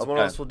predictions. Okay. One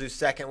of us will do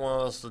second. One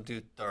of us will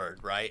do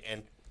third, right?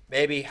 And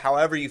maybe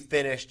however you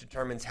finish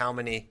determines how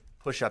many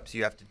push-ups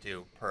you have to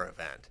do per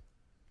event.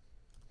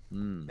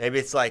 Maybe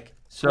it's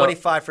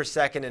 25 for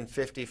second and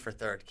 50 for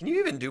third. Can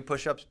you even do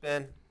push-ups,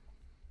 Ben?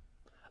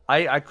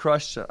 I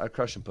crushed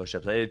some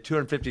push-ups. I did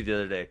 250 the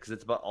other day because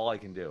it's about all I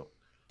can do.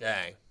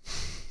 Dang.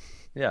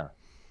 Yeah.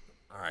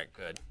 All right,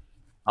 good.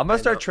 I'm gonna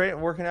start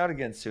working out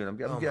again soon. I'm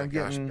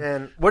getting.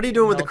 Ben, what are you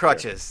doing with the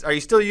crutches? Are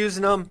you still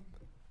using them?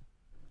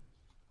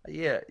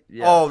 Yeah.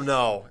 Oh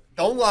no!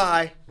 Don't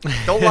lie.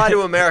 Don't lie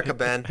to America,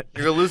 Ben.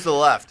 You're gonna lose to the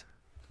left.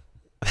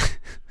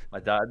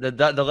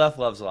 The left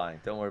loves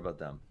lying. Don't worry about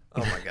them.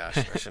 Oh my gosh!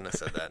 I shouldn't have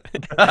said that.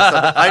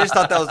 I just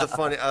thought that was a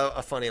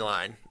funny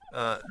line.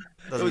 It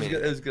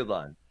was a good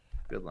line.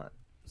 Good line.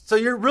 So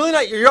you're really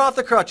not. You're off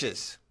the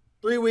crutches.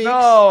 3 weeks.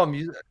 No, I'm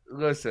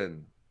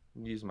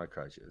using my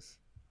crutches.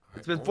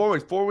 It's been 4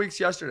 weeks. 4 weeks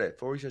yesterday.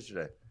 4 weeks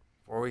yesterday.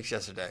 4 weeks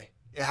yesterday.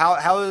 How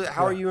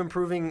are you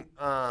improving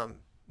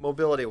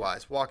mobility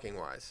wise, walking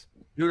wise?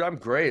 Dude, I'm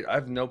great. I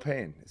have no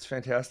pain. It's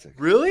fantastic.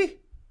 Really?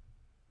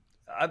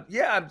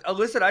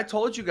 Listen, I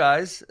told you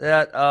guys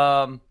that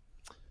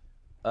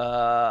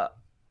I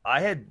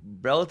had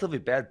relatively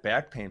bad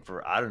back pain for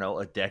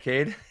a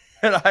decade,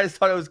 and I just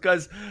thought it was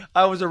because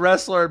I was a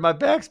wrestler and my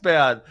back's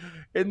bad.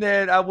 And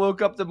then I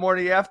woke up the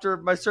morning after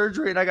my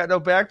surgery and I got no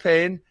back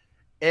pain.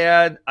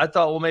 And I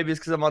thought, well, maybe it's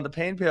because I'm on the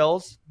pain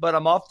pills, but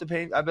I'm off the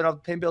pain. I've been off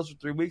the pain pills for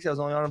 3 weeks. I was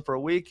only on them for a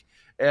week,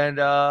 and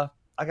I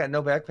got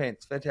no back pain.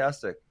 It's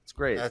fantastic. It's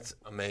great. That's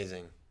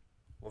amazing.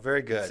 Well,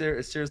 very good.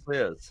 It seriously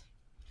is.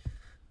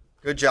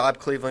 Good job,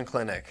 Cleveland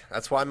Clinic.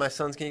 That's why my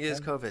son's going to get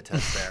his COVID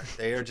test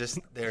there.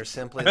 They are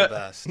simply the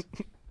best.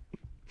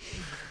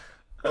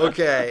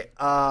 Okay.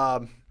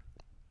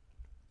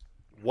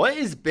 What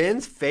is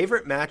Ben's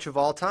favorite match of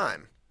all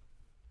time?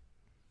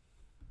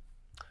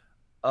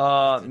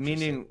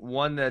 Meaning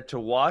one that to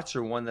watch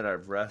or one that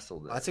I've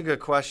wrestled in? That's a good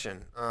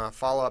question.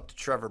 Follow up to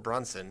Trevor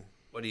Brunson.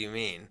 What do you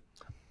mean?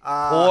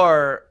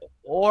 Or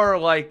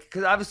like,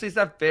 because obviously it's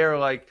not fair.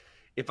 Like,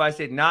 if I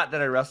say not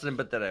that I wrestled in,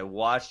 but that I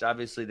watched,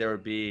 obviously there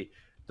would be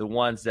the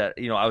ones that,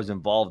 you know, I was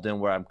involved in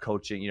where I'm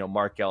coaching, you know,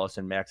 Mark Ellis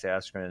and Max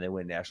Askren, and they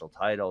win national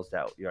titles.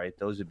 That, right,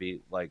 those would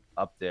be like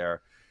up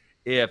there.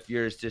 If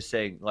you're just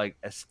saying like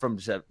from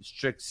a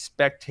strict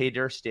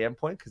spectator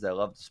standpoint, because I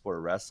love the sport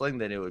of wrestling,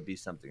 then it would be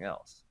something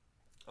else.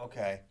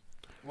 Okay.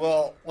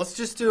 Well, let's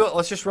just do it.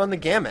 Let's just run the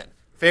gamut.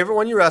 Favorite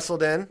one you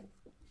wrestled in?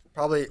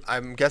 Probably,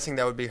 I'm guessing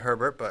that would be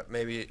Herbert, but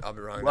maybe I'll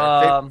be wrong.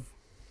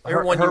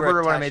 Favorite one Herbert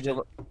or when I made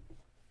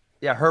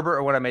Herbert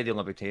or when I made the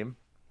Olympic team.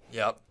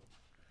 Yep.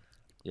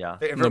 Yeah.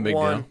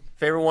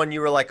 Favorite one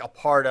you were like a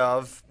part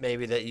of,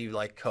 maybe that you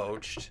like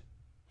coached.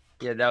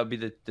 Yeah, that would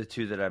be the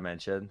two that I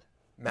mentioned.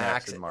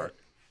 Max and Mark.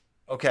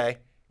 Okay.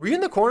 Were you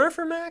in the corner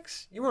for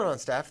Max? You weren't on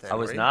staff then. I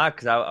was not,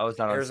 because I was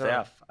not on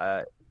staff.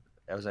 I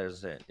was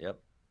Arizona. Yep.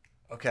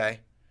 Okay.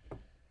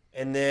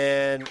 And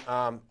then,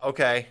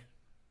 okay.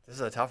 This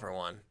is a tougher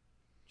one.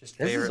 This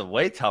is a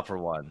way tougher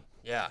one.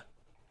 Yeah.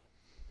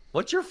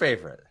 What's your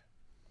favorite?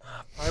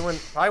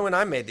 Probably when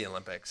I made the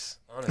Olympics,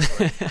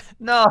 honestly.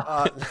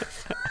 No.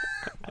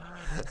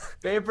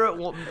 Favorite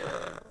one.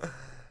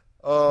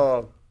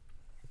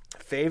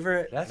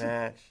 Favorite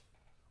match.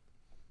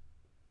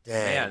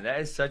 Dang. Man,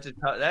 that is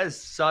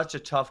such a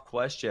tough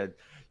question.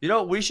 You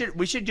know, we should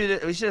do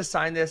this. We should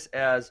assign this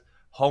as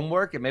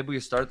homework, and maybe we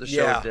can start the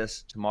show with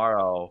this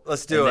tomorrow.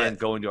 Let's do it. And then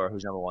go into our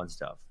Who's Number One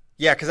stuff.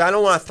 Yeah, because I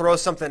don't want to throw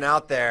something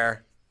out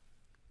there,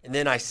 and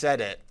then I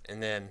said it,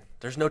 and then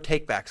there's no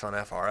takebacks on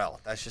FRL.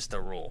 That's just the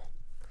rule.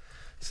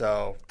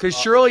 So, because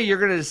surely you're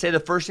going to say the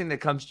first thing that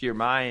comes to your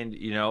mind,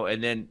 you know,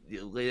 and then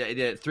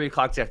at 3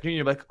 o'clock this afternoon,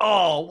 you're like,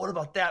 oh, what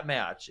about that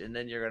match? And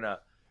then you're gonna.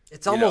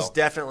 It's almost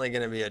definitely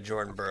going to be a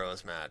Jordan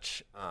Burroughs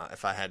match,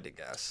 if I had to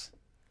guess.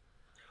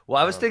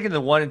 Well, I was thinking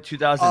the one in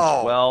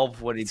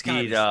 2012 when he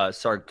beat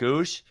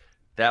Sargouche.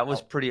 That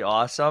was pretty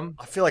awesome.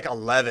 I feel like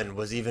 11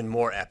 was even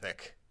more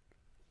epic.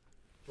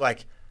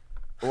 Like,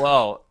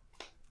 whoa.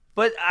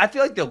 But I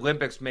feel like the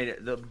Olympics made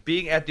it.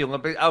 Being at the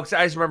Olympics,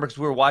 I just remember because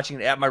we were watching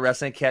it at my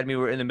wrestling academy.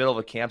 We were in the middle of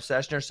a camp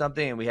session or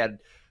something, and maybe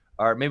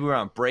we were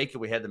on break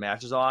and we had the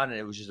matches on, and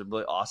it was just a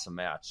really awesome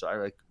match. So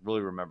I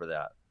really remember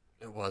that.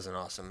 It was an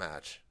awesome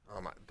match. Oh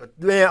my! But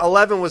man,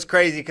 11 was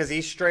crazy because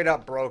he straight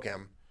up broke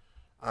him.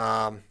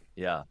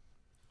 Yeah,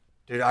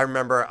 dude, I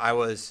remember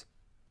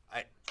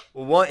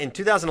in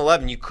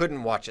 2011 you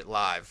couldn't watch it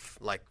live.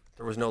 Like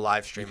there was no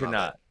live stream. You could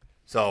not.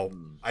 So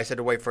I had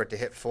to wait for it to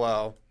hit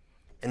Flow.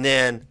 And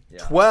then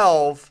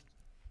 12,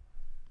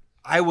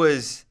 I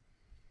was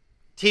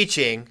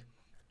teaching,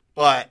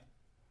 but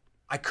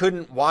I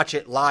couldn't watch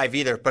it live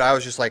either. But I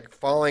was just like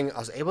following. I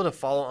was able to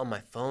follow on my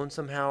phone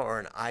somehow or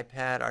an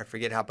iPad. I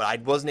forget how, but I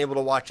wasn't able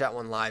to watch that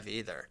one live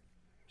either.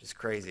 Just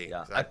crazy.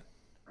 Yeah.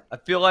 I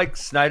feel like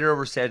Snyder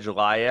over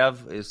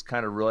Sadulayev is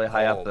kind of really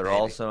high up there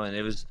also. And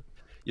it was,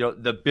 you know,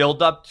 the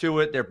build up to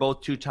it. They're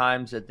both 2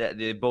 times that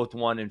they both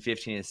won in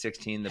 15 and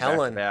 16. The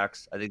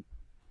back-to-backs. I think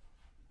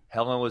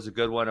Helen was a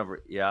good one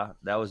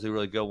that was a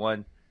really good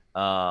one.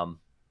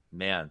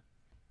 Man,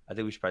 I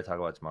think we should probably talk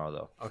about it tomorrow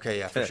though. Okay,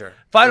 yeah, for sure.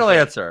 Final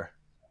answer.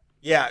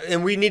 Yeah,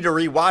 and we need to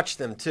rewatch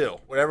them too.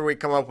 Whatever we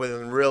come up with,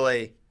 and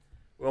really,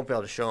 we won't be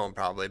able to show them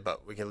probably,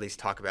 but we can at least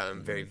talk about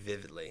them very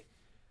vividly.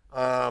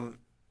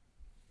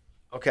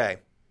 Okay,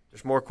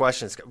 there's more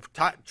questions.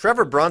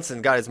 Trevor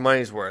Brunson got his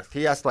money's worth.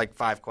 He asked like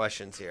 5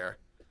 questions here.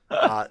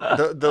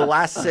 The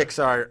last 6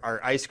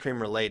 are ice cream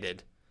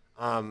related.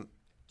 Do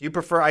you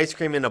prefer ice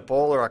cream in a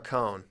bowl or a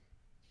cone?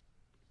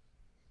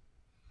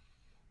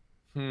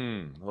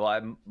 Well,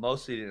 I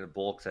mostly eat it in a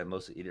bowl because I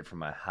mostly eat it from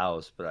my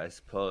house, but I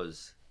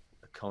suppose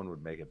a cone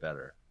would make it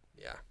better.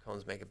 Yeah,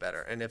 cones make it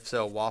better. And if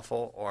so,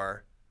 waffle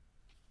or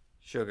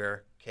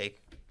sugar,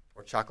 cake,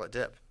 or chocolate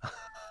dip.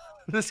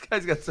 This guy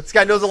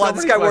knows a lot.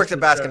 This guy works at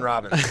Baskin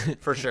Robbins,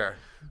 for sure.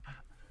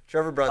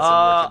 Trevor Brunson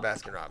works at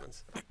Baskin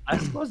Robbins. I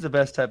suppose the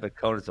best type of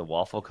cone is a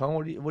waffle cone.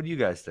 What do you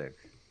guys think?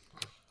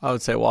 I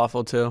would say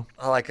waffle too.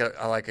 I like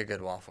a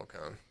good waffle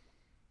cone.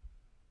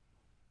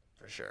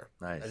 For sure.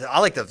 Nice. I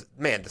like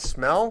the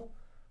smell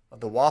of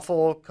the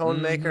waffle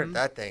cone maker.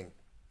 That thing,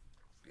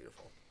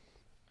 beautiful.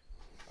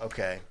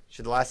 Okay.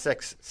 Should the last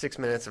 6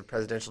 minutes of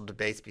presidential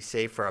debates be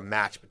saved for a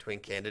match between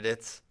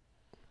candidates?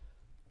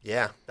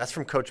 Yeah, that's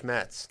from Coach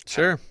Metz.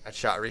 Sure. At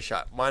Shot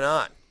Reshot. Why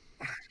not?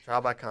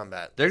 Trial by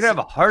combat. They're gonna have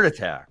a heart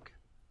attack.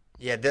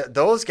 Yeah,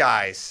 those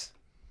guys.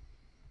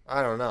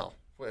 I don't know.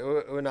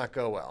 It would not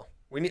go well.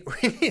 We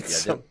need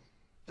some.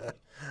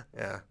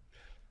 Yeah.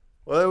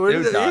 Well, what do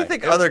you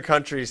think other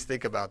countries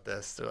think about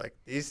this? They're like,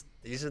 these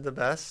are the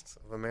best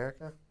of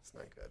America? It's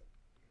not good.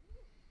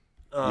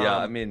 Yeah,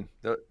 I mean,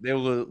 they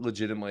will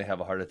legitimately have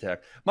a heart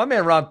attack. My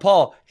man Ron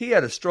Paul, he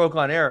had a stroke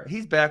on air.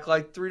 He's back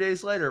like 3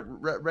 days later,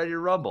 ready to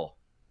rumble.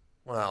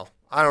 Well,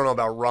 I don't know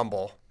about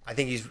rumble. I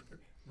think he's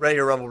ready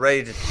to rumble,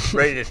 ready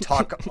to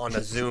talk on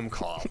a Zoom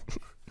call.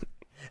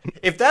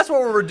 if that's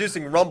what we're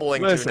reducing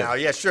rumbling Listen. to now,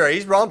 yeah, sure,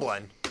 he's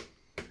rumbling.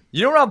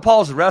 You know, Ron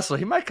Paul's a wrestler.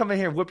 He might come in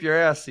here and whip your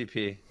ass,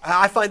 CP.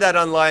 I find that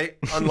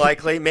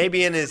unlikely.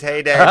 Maybe in his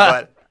heyday,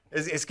 but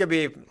it's gonna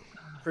be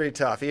pretty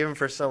tough, even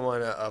for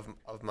someone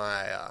of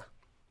my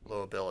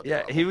low ability. Yeah,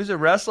 level. he was a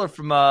wrestler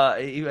from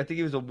I think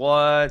he was a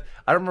one.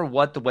 I don't remember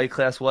what the weight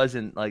class was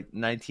in like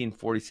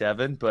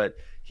 1947, but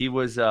he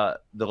was the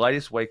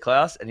lightest weight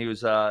class, and he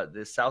was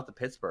the south of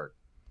Pittsburgh.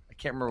 I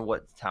can't remember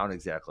what town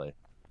exactly.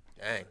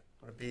 Dang,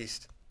 what a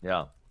beast!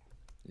 Yeah.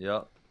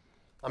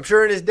 I'm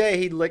sure in his day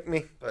he'd lick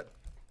me, but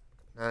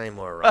not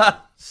anymore, Ron.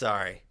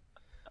 Sorry.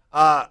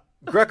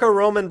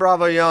 Greco-Roman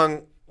Bravo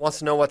Young wants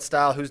to know what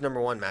style whose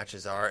number one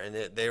matches are,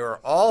 and they were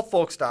all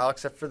folk style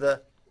except for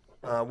the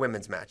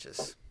women's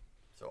matches.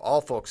 So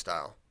all folk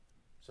style.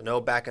 So no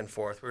back and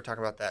forth. We were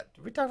talking about that.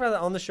 Did we talk about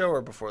that on the show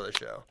or before the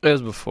show? It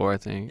was before, I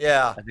think.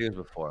 Yeah. I think it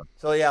was before.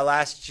 So yeah,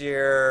 last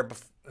year,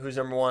 who's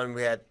number one?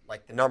 We had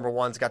like the number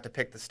ones got to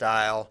pick the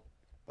style,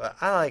 but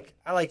I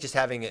like just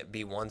having it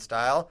be one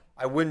style.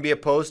 I wouldn't be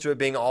opposed to it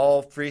being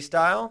all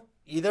freestyle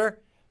either,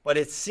 but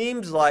it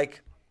seems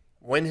like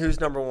when who's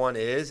number one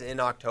is in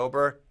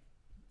October,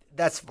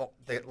 that's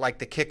like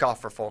the kickoff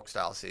for folk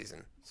style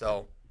season.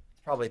 So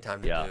it's probably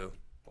time to do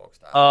folk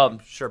style. I'm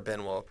sure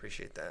Ben will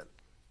appreciate that.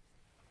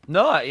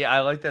 No, I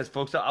like that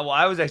folk style. Well,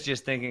 I was actually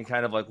just thinking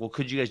kind of like, well,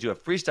 could you guys do a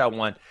freestyle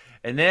one?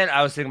 And then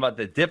I was thinking about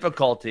the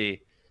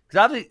difficulty.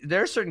 Because obviously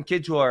there are certain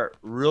kids who are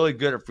really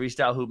good at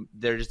freestyle who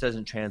there just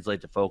doesn't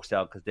translate to folk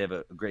style because they have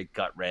a great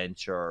gut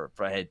wrench or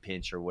front head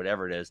pinch or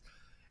whatever it is.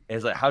 And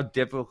it's like, how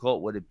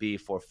difficult would it be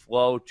for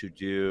Flo to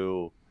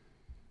do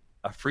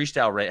a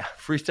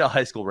freestyle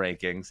high school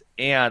rankings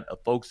and a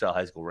folk style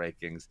high school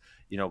rankings?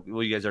 You know,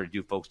 well, you guys already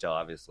do folk style,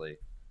 obviously.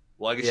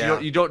 Well, I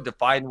guess you don't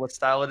define what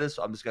style it is,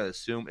 so I'm just going to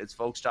assume it's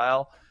folk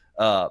style.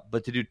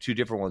 But to do two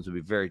different ones would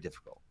be very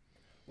difficult.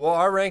 Well,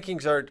 our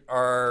rankings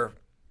are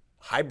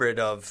hybrid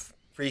of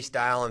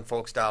freestyle and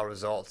folk style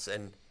results,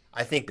 and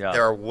I think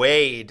they're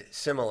weighed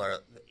similar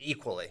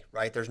equally,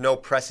 right? There's no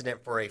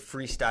precedent for a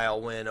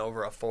freestyle win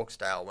over a folk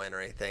style win or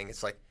anything.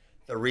 It's like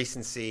the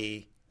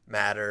recency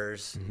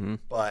matters,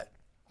 but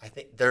I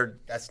think they're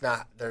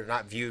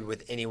not viewed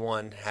with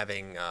anyone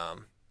having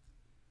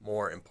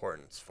more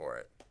importance for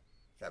it.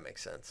 If that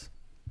makes sense.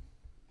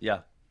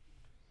 Yeah.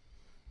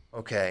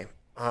 Okay.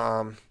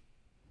 Wow.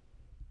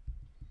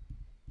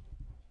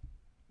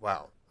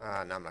 No,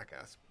 I'm not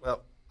gonna ask.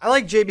 Well, I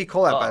like JB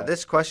Colab, but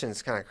this question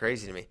is kind of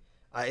crazy to me.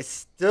 It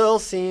still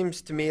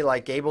seems to me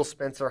like Gable,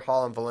 Spencer,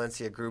 Hall, and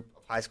Valencia group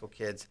of high school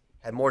kids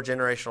had more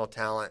generational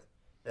talent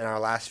than our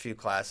last few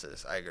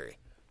classes. I agree.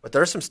 But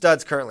there are some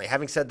studs currently.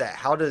 Having said that,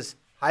 how does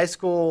high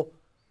school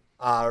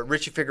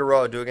Richie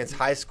Figueroa do against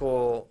high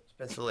school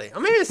Spencer Lee? I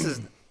mean, this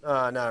is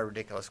not a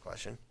ridiculous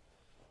question.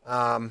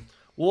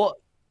 Well,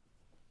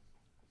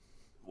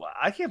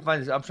 I can't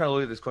find this. I'm trying to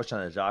look at this question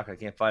on the doc. I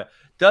can't find it.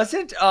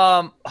 Doesn't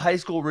high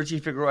school Richie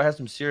Figueroa have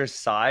some serious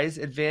size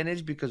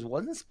advantage? Because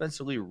wasn't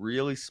Spencer Lee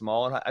really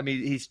small? I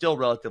mean, he's still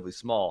relatively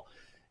small.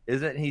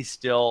 Isn't he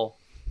still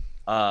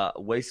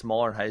way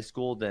smaller in high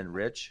school than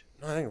Rich?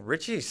 No, I think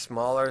Richie's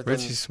smaller than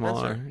Richie's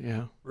smaller, Spencer.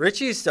 yeah.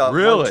 Richie's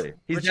really?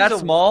 He's that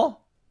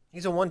small?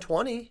 He's a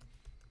 120.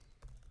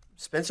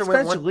 Spencer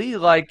Lee,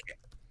 like,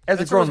 as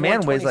Spencer a grown was man,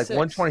 weighs like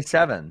 126.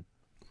 127.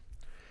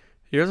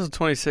 He was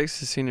 26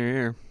 his senior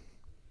year.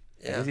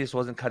 Yeah. I guess he just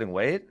wasn't cutting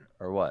weight,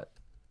 or what?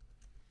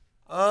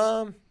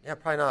 Yeah,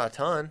 probably not a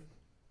ton.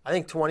 I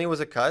think 20 was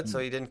a cut, so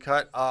he didn't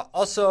cut.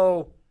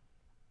 Also,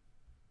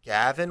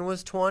 Gavin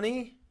was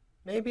 20,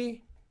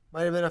 maybe.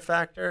 Might have been a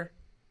factor.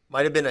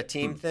 Might have been a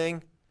team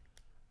thing.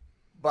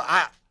 But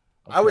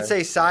I would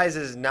say size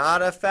is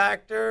not a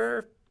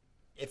factor.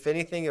 If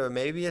anything, it would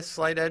maybe a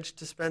slight edge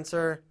to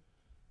Spencer.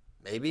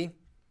 Maybe.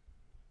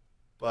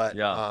 But,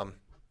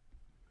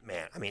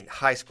 man, I mean,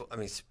 high school, I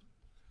mean,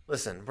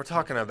 listen, we're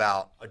talking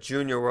about a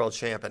junior world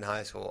champ in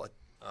high school,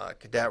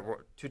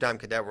 two-time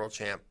cadet world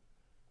champ.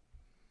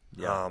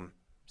 Yeah.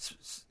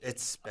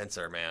 It's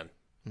Spencer, man.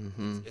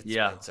 Mm-hmm. It's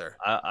Spencer.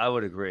 I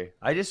would agree.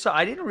 I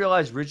didn't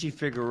realize Richie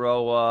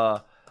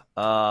Figueroa,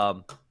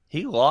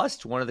 he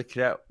lost one of the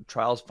cadet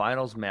trials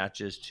finals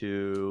matches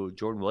to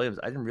Jordan Williams.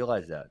 I didn't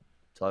realize that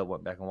until I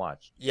went back and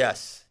watched.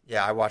 Yes.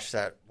 Yeah, I watched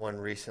that one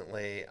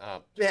recently.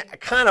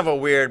 Kind of a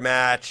weird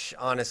match,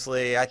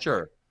 honestly. I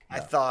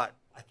thought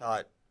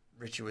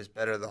Richie was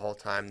better the whole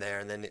time there,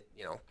 and then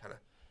kind of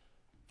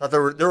thought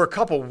there were a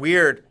couple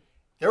weird.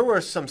 There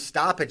were some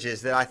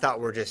stoppages that I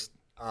thought were just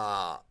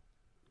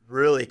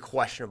really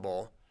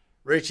questionable.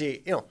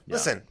 Richie,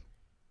 listen,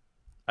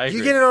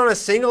 you get it on a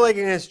single leg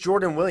against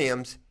Jordan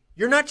Williams,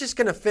 you're not just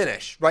going to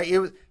finish, right?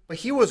 But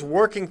he was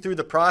working through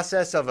the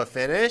process of a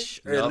finish,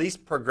 or at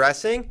least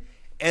progressing,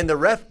 and the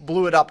ref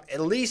blew it up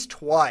at least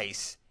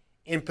twice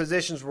in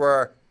positions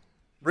where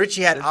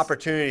Richie had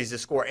opportunities to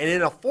score. And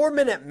in a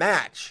 4-minute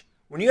match,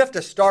 when you have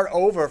to start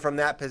over from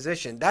that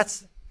position,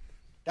 that's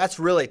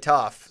really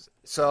tough.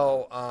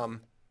 So,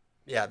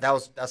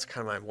 that's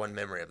kind of my one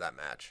memory of that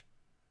match.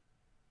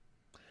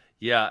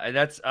 Yeah, and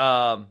that's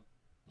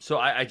so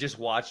I just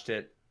watched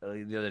it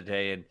the other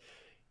day, and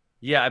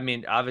Yeah, I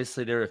mean,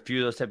 obviously there are a few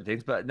of those type of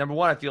things, but number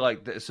one, I feel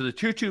like the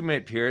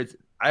 2-2-minute periods,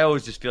 I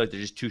always just feel like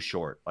they're just too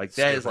short. Like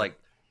that is like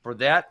for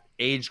that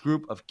age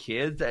group of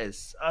kids, that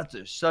is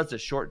such a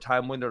short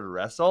time window to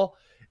wrestle.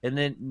 And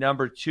then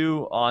number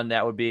two on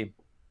that would be,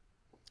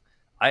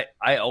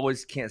 I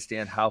always can't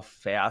stand how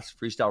fast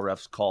freestyle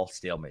refs call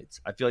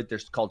stalemates. I feel like they're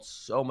called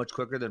so much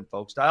quicker than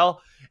folk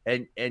style.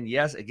 And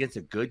yes, against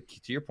a good,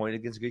 to your point,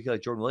 against a good kid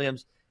like Jordan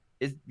Williams,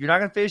 you're not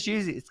going to finish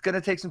easy. It's going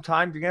to take some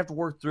time. You're going to have to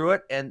work through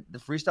it. And the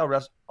freestyle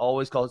refs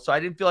always call it. So I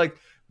didn't feel like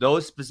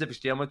those specific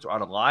stalemates were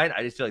on a line.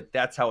 I just feel like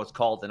that's how it's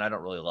called, and I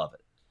don't really love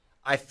it.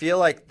 I feel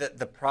like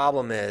the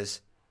problem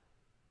is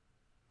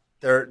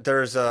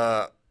there's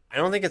I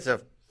don't think it's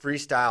a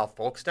freestyle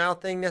folk style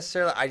thing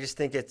necessarily. I just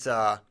think it's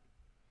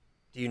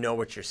do you know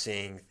what you're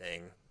seeing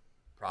thing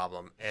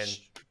problem. And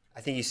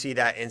I think you see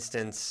that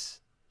instance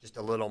just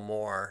a little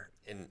more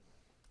in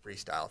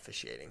freestyle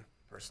officiating,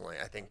 personally.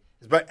 I think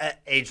but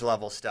at age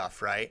level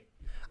stuff, right?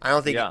 I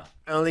don't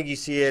think you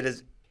see it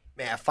as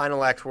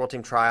Final X World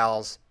Team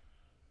Trials.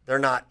 They're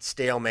not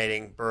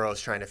stalemating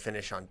Burroughs trying to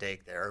finish on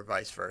Dake there, or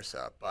vice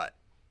versa. But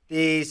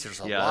there's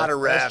a lot of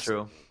refs. That's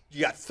true.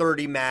 You got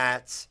 30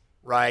 mats,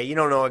 right? You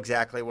don't know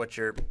exactly what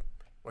you're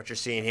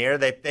seeing here.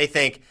 They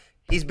think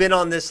he's been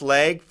on this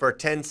leg for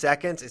 10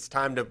 seconds. It's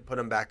time to put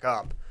him back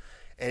up.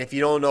 And if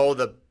you don't know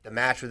the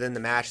match within the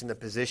match and the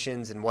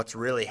positions and what's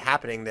really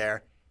happening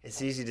there,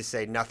 it's easy to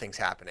say nothing's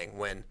happening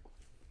when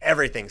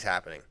everything's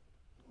happening.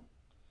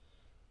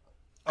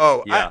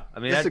 Oh, yeah.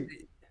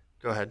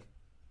 Go ahead.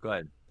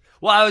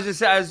 Well, I was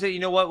saying, you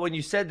know what? When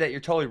you said that, you're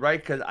totally right,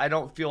 because I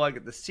don't feel like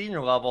at the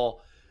senior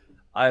level,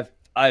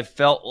 I've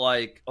felt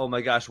like, oh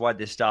my gosh, why'd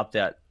they stop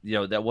that?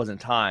 That wasn't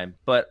time.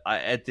 But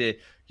at the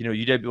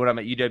UW, when I'm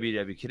at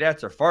UWW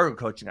cadets or Fargo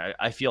coaching,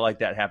 I feel like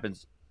that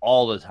happens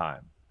all the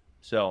time.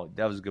 So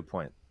that was a good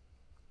point.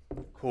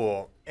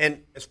 Cool.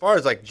 And as far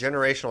as like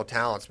generational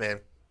talents, man,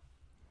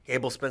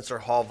 Gable, Spencer,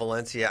 Hall,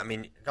 Valencia. I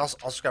mean, also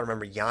got to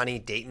remember Yanni,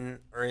 Dayton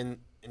are in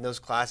those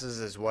classes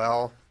as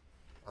well.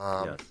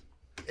 Yes.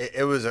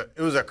 It was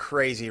a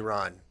crazy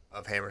run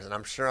of hammers, and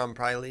I'm sure I'm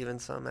probably leaving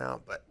some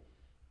out, but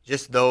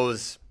just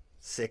those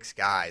 6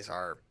 guys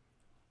are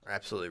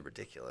absolutely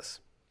ridiculous.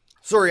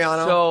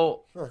 Soriano.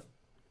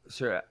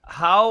 Sure.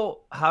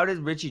 How did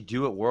Richie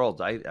do at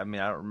Worlds? I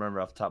mean, I don't remember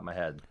off the top of my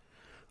head.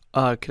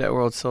 Cadet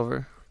World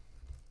Silver.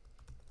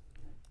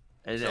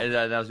 And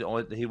that was the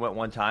only. He went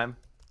one time.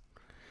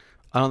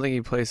 I don't think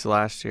he placed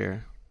last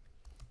year.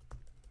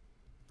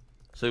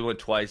 So he went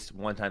twice.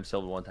 One time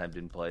silver, one time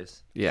didn't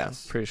place. Yeah,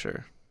 pretty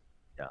sure.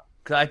 Yeah,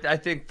 because I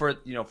think for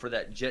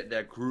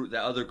that group,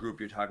 that other group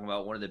you're talking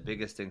about, one of the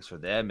biggest things for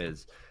them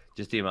is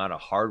just the amount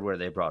of hardware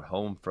they brought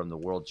home from the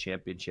World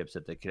Championships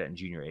at the cadet and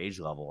junior age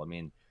level. I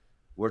mean,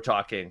 we're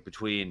talking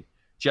between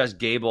just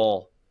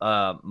Gable,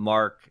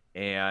 Mark,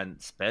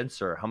 and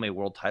Spencer. How many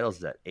world titles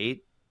is that?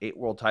 8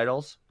 world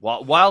titles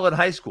while in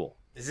high school.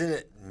 Isn't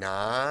it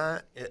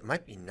 9? It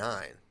might be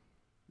 9.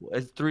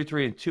 It's 3,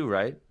 3, and 2,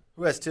 right?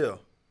 Who has 2?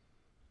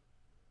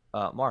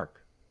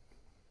 Mark.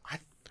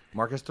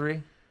 Mark has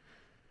 3?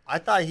 I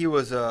thought he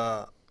was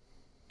a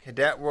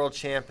cadet world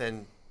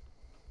champion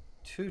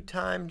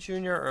 2-time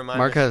junior. Or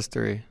Mark has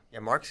 3. Yeah,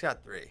 Mark's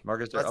got 3.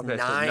 Mark has 3. That's okay,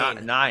 9.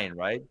 So 9,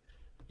 right?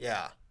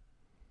 Yeah.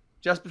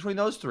 Just between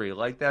those 3.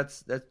 Like,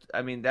 that's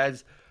I mean,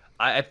 that's –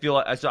 I feel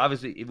like – so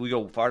obviously if we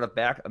go far enough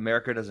back,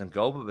 America doesn't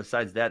go. But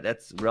besides that,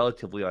 that's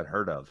relatively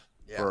unheard of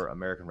for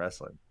American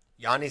wrestling.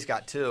 Yanni's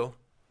got 2,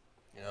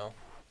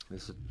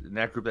 In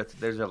that group,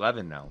 there's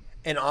 11 now.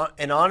 And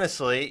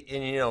honestly,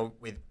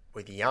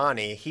 with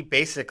Yanni, he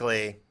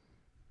basically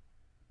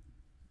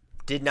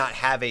did not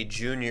have a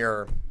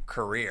junior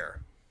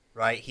career,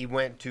 right? He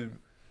went to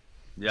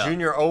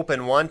Junior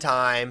Open one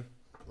time,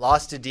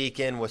 lost to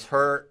Deacon, was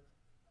hurt,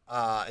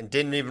 and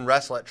didn't even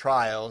wrestle at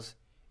trials.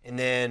 And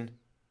then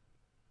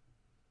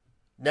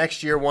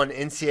next year won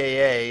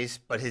NCAAs,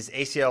 but his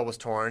ACL was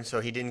torn, so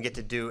he didn't get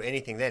to do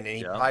anything then.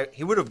 And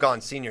he would have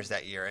gone seniors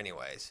that year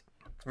anyways.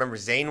 Remember,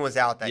 Zane was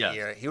out that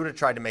year. He would have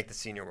tried to make the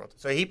senior world.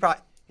 So he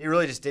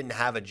really just didn't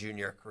have a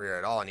junior career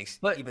at all, and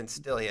even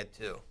still he had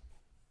 2.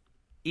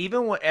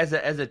 Even as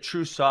a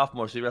true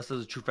sophomore, so he wrestled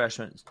as a true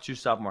freshman, true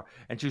sophomore,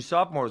 and true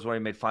sophomore was when he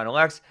made Final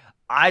X.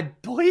 I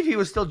believe he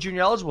was still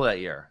junior eligible that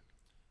year.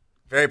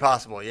 Very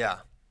possible, yeah.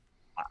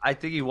 I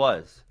think he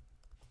was.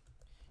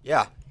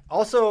 Yeah.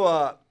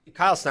 Also,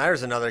 Kyle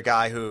Snyder's another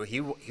guy who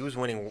he was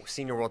winning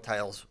senior world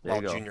titles while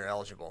junior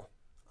eligible.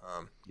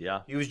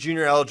 He was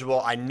junior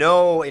eligible, I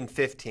know, in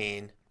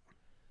 15.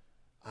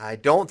 I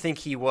don't think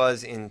he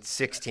was in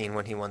 16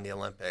 when he won the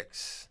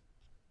Olympics.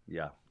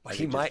 Yeah. But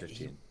he might have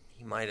been.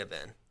 He might have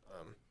been.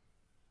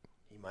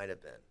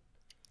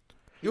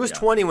 He was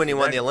 20 when he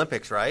won the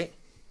Olympics, right?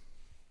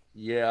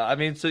 Yeah. I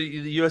mean, so the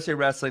USA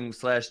Wrestling /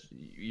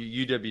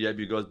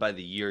 UWW goes by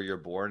the year you're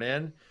born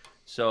in.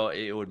 So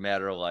it would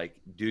matter, like,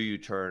 do you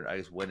turn, I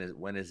guess, when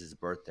is his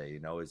birthday?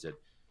 Is it,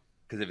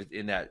 because if it's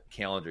in that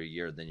calendar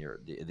year, then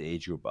you're the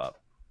age group up.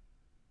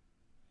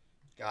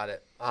 Got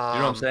it. You know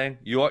what I'm saying?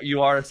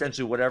 You are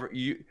essentially whatever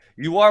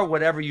you are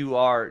whatever you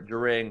are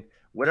during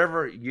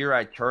whatever year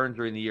I turned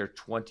during the year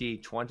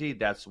 2020,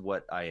 that's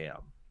what I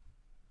am.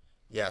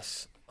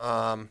 Yes.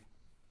 Yeah.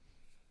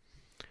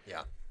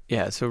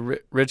 Yeah, so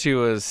Richie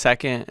was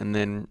second, and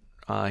then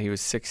he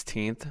was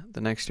 16th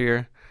the next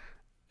year.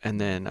 And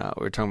then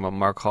we were talking about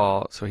Mark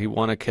Hall. So he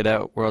won a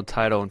cadet world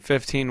title in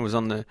 15, was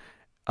on the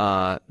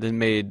then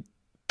made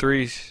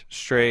 3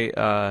 straight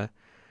or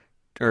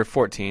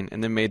 14,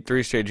 and then made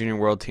 3 straight junior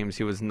world teams.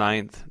 He was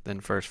 9th, then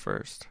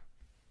first.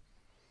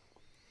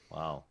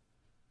 Wow.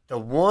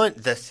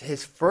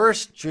 His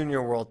first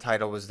junior world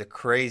title was the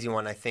crazy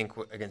one, I think,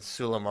 against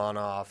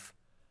Suleimanov,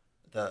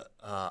 the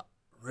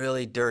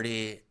really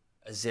dirty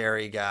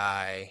Azeri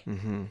guy,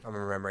 if I'm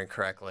remembering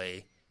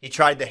correctly. He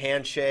tried the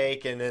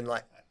handshake, and then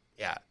it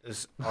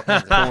was all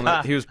kinds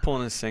of he was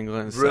pulling his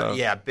singlet and stuff.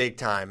 Yeah, big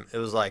time. It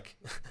was like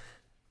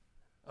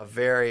a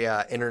very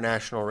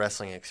international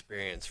wrestling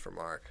experience for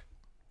Mark.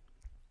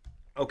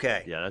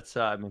 Okay. Yeah, that's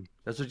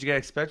that's what you gotta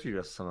expect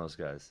from some of those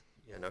guys.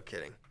 Yeah, no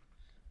kidding.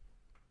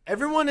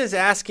 Everyone is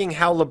asking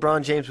how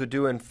LeBron James would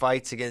do in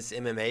fights against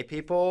MMA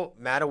people.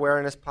 Matt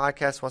Awareness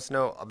Podcast wants to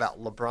know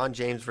about LeBron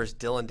James versus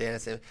Dylan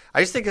Dennis.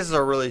 I just think this is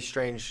a really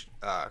strange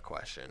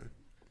question.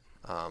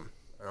 I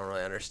don't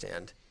really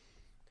understand.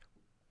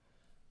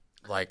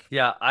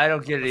 Yeah, I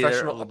don't get it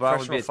either. LeBron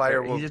professional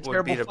fighter he's a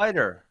terrible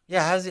fighter.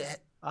 Yeah, he's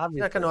not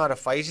going to know how to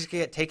fight. He's just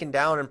going to get taken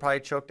down and probably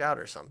choked out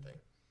or something.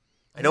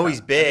 I know he's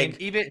big.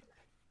 I mean,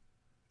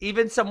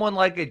 even someone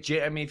like if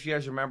you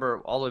guys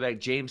remember all the way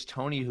back, James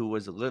Toney, who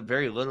was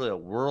very literally a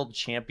world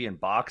champion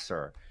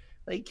boxer.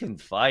 He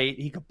couldn't fight.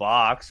 He could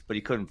box, but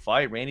he couldn't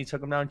fight. Randy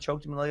took him down and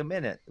choked him in a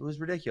minute. It was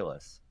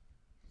ridiculous.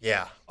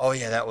 Yeah. Oh,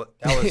 yeah, that was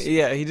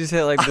yeah, he just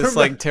had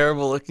this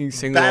terrible looking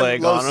single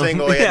leg low on him.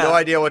 Single. He had no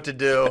idea what to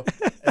do.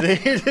 And then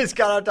he just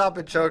got on top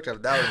and choked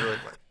him. That was really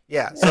fun.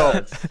 Yeah.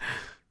 So,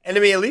 and I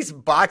mean, at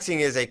least boxing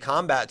is a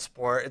combat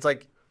sport. It's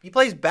like he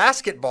plays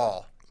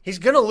basketball. He's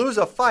going to lose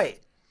a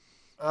fight.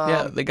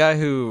 Yeah, the guy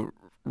who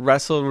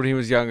wrestled when he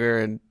was younger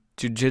and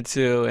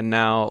jiu-jitsu and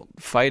now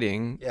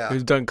fighting,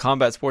 who's done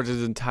combat sports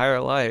his entire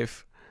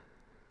life.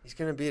 He's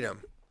going to beat him.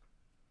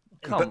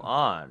 Come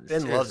on.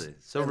 Ben loves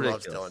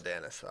ridiculous. Dylan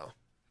Dennis, though.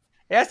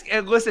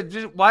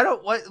 Listen,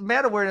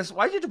 Matt Awareness,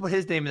 why did you put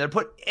his name in there?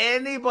 Put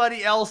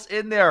anybody else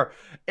in there.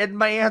 And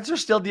my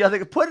answer's still the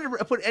other. Put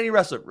any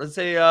wrestler. Let's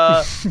say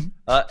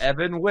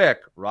Evan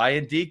Wick,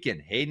 Ryan Deacon,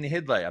 Hayden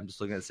Hidlay. I'm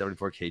just looking at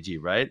 74 kg,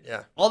 right?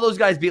 Yeah. All those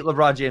guys beat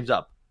LeBron James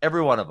up.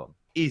 Every one of them.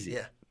 Easy.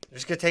 Yeah. They're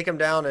just going to take him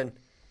down and,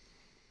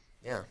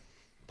 punch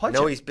I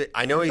know him.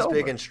 he's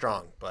big and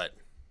strong, but,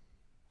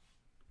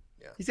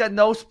 yeah. He's got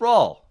no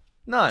sprawl.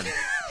 None.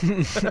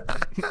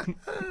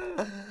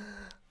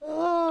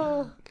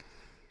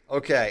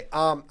 Okay.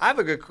 I have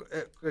a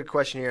good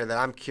question here that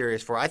I'm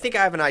curious for. I think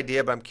I have an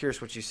idea, but I'm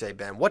curious what you say,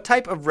 Ben. What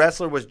type of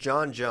wrestler was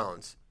John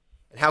Jones,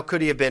 and how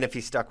could he have been if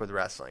he stuck with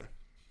wrestling?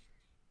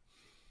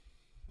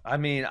 I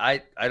mean,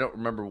 I don't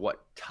remember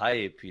what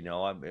type.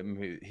 I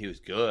mean, he was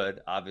good,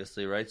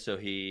 obviously, right? So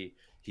we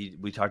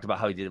talked about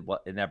how he did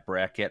in that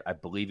bracket. I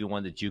believe he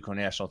won the JUCO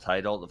national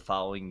title the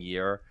following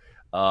year.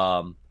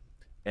 And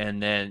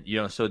then,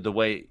 so the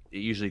way it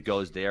usually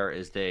goes there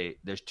is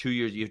there's 2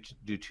 years. You have to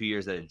do 2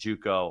 years at a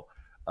JUCO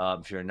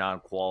if you're a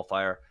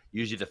non-qualifier.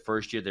 Usually the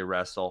first year they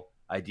wrestle.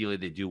 Ideally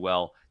they do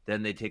well.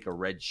 Then they take a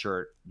red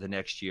shirt the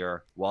next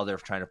year while they're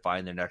trying to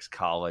find their next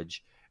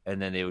college.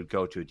 And then they would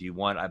go to a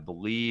D1. I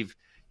believe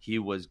he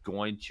was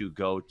going to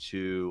go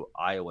to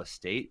Iowa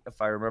State,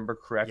 if I remember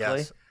correctly.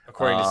 Yes,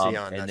 according to Sion,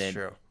 that's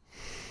true.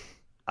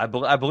 I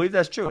believe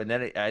that's true. And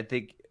then I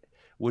think,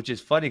 which is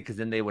funny because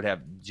then they would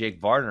have Jake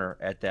Varner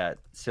at that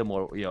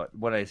similar,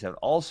 what I said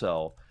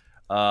also.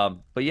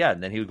 But yeah,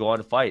 and then he would go on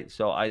to fight.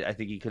 So I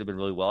think he could have been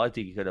really well. I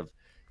think he could have,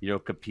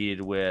 competed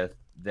with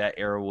that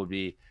era would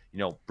be,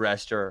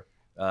 Brester,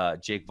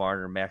 Jake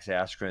Varner, Max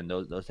Askren,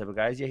 those type of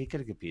guys. Yeah, he could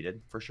have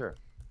competed for sure.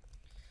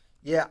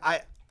 Yeah,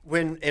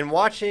 when in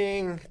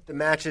watching the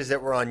matches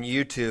that were on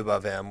YouTube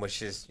of him,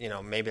 which is,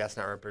 maybe that's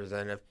not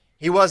representative,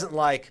 he wasn't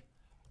like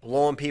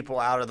blowing people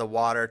out of the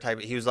water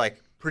type. He was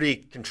like pretty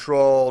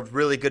controlled,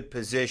 really good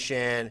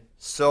position,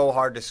 so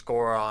hard to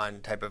score on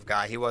type of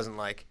guy. He wasn't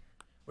like,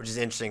 which is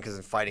interesting because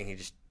in fighting he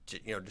just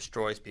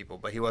destroys people,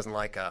 but he wasn't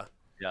like a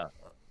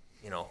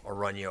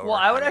run you over. Well,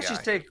 I would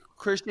actually say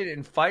Christian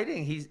in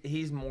fighting,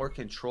 he's more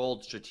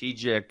controlled,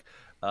 strategic.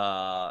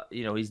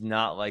 He's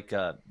not like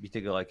you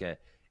think of like a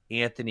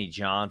Anthony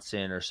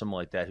Johnson or someone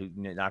like that who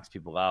knocks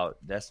people out.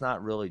 That's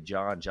not really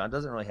John. John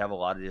doesn't really have a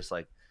lot of just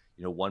like,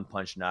 one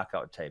punch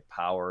knockout type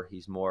power.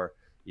 He's more,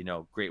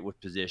 great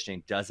with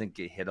positioning, doesn't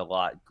get hit a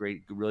lot,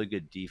 really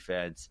good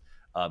defense,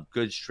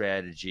 good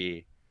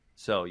strategy.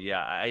 So yeah,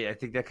 I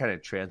think that kind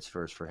of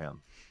transfers for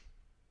him.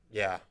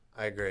 Yeah,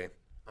 I agree.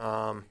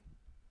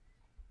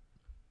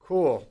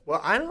 Cool.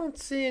 Well, I don't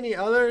see any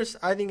others.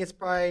 I think it's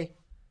probably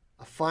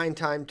a fine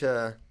time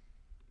to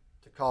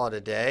call it a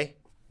day.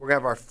 We're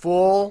going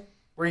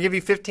to give you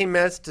 15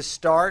 minutes to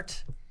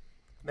start,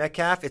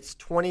 Metcalf. It's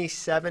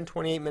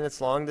 28 minutes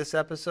long, this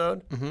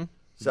episode. Mm-hmm.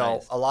 So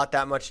Nice. a lot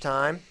that much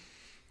time.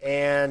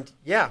 And,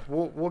 yeah,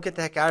 we'll get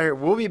the heck out of here.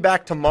 We'll be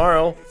back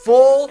tomorrow.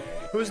 Full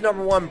Who's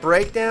Number One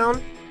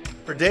breakdown,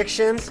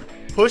 predictions,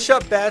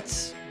 push-up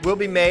bets will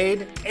be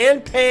made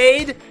and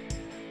paid.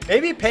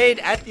 Maybe paid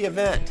at the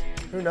event.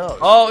 Who knows?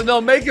 Oh, no,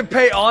 make it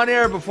pay on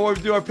air before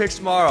we do our picks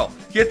tomorrow.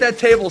 Get that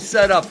table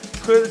set up.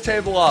 Clear the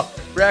table off.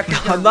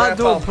 I'm not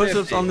doing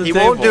push-ups on the He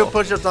table. won't do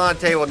push-ups on the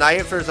table, not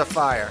if there's a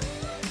fire.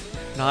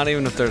 Not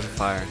even if there's a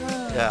fire.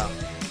 Yeah.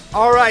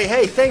 All right.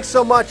 Hey, thanks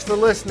so much for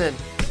listening.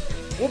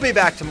 We'll be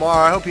back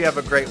tomorrow. I hope you have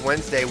a great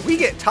Wednesday. We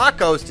get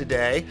tacos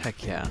today.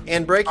 Heck yeah.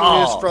 And breaking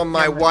news from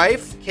my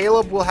wife,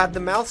 Caleb will have the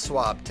mouth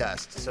swab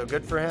test. So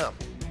good for him.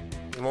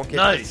 He won't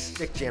get his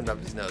stick jammed up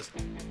his nose.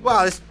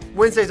 Wow, this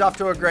Wednesday's off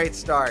to a great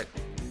start.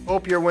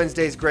 Hope your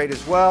Wednesday's great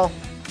as well.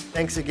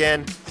 Thanks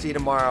again. See you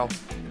tomorrow.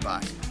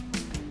 Bye.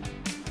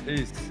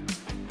 Peace.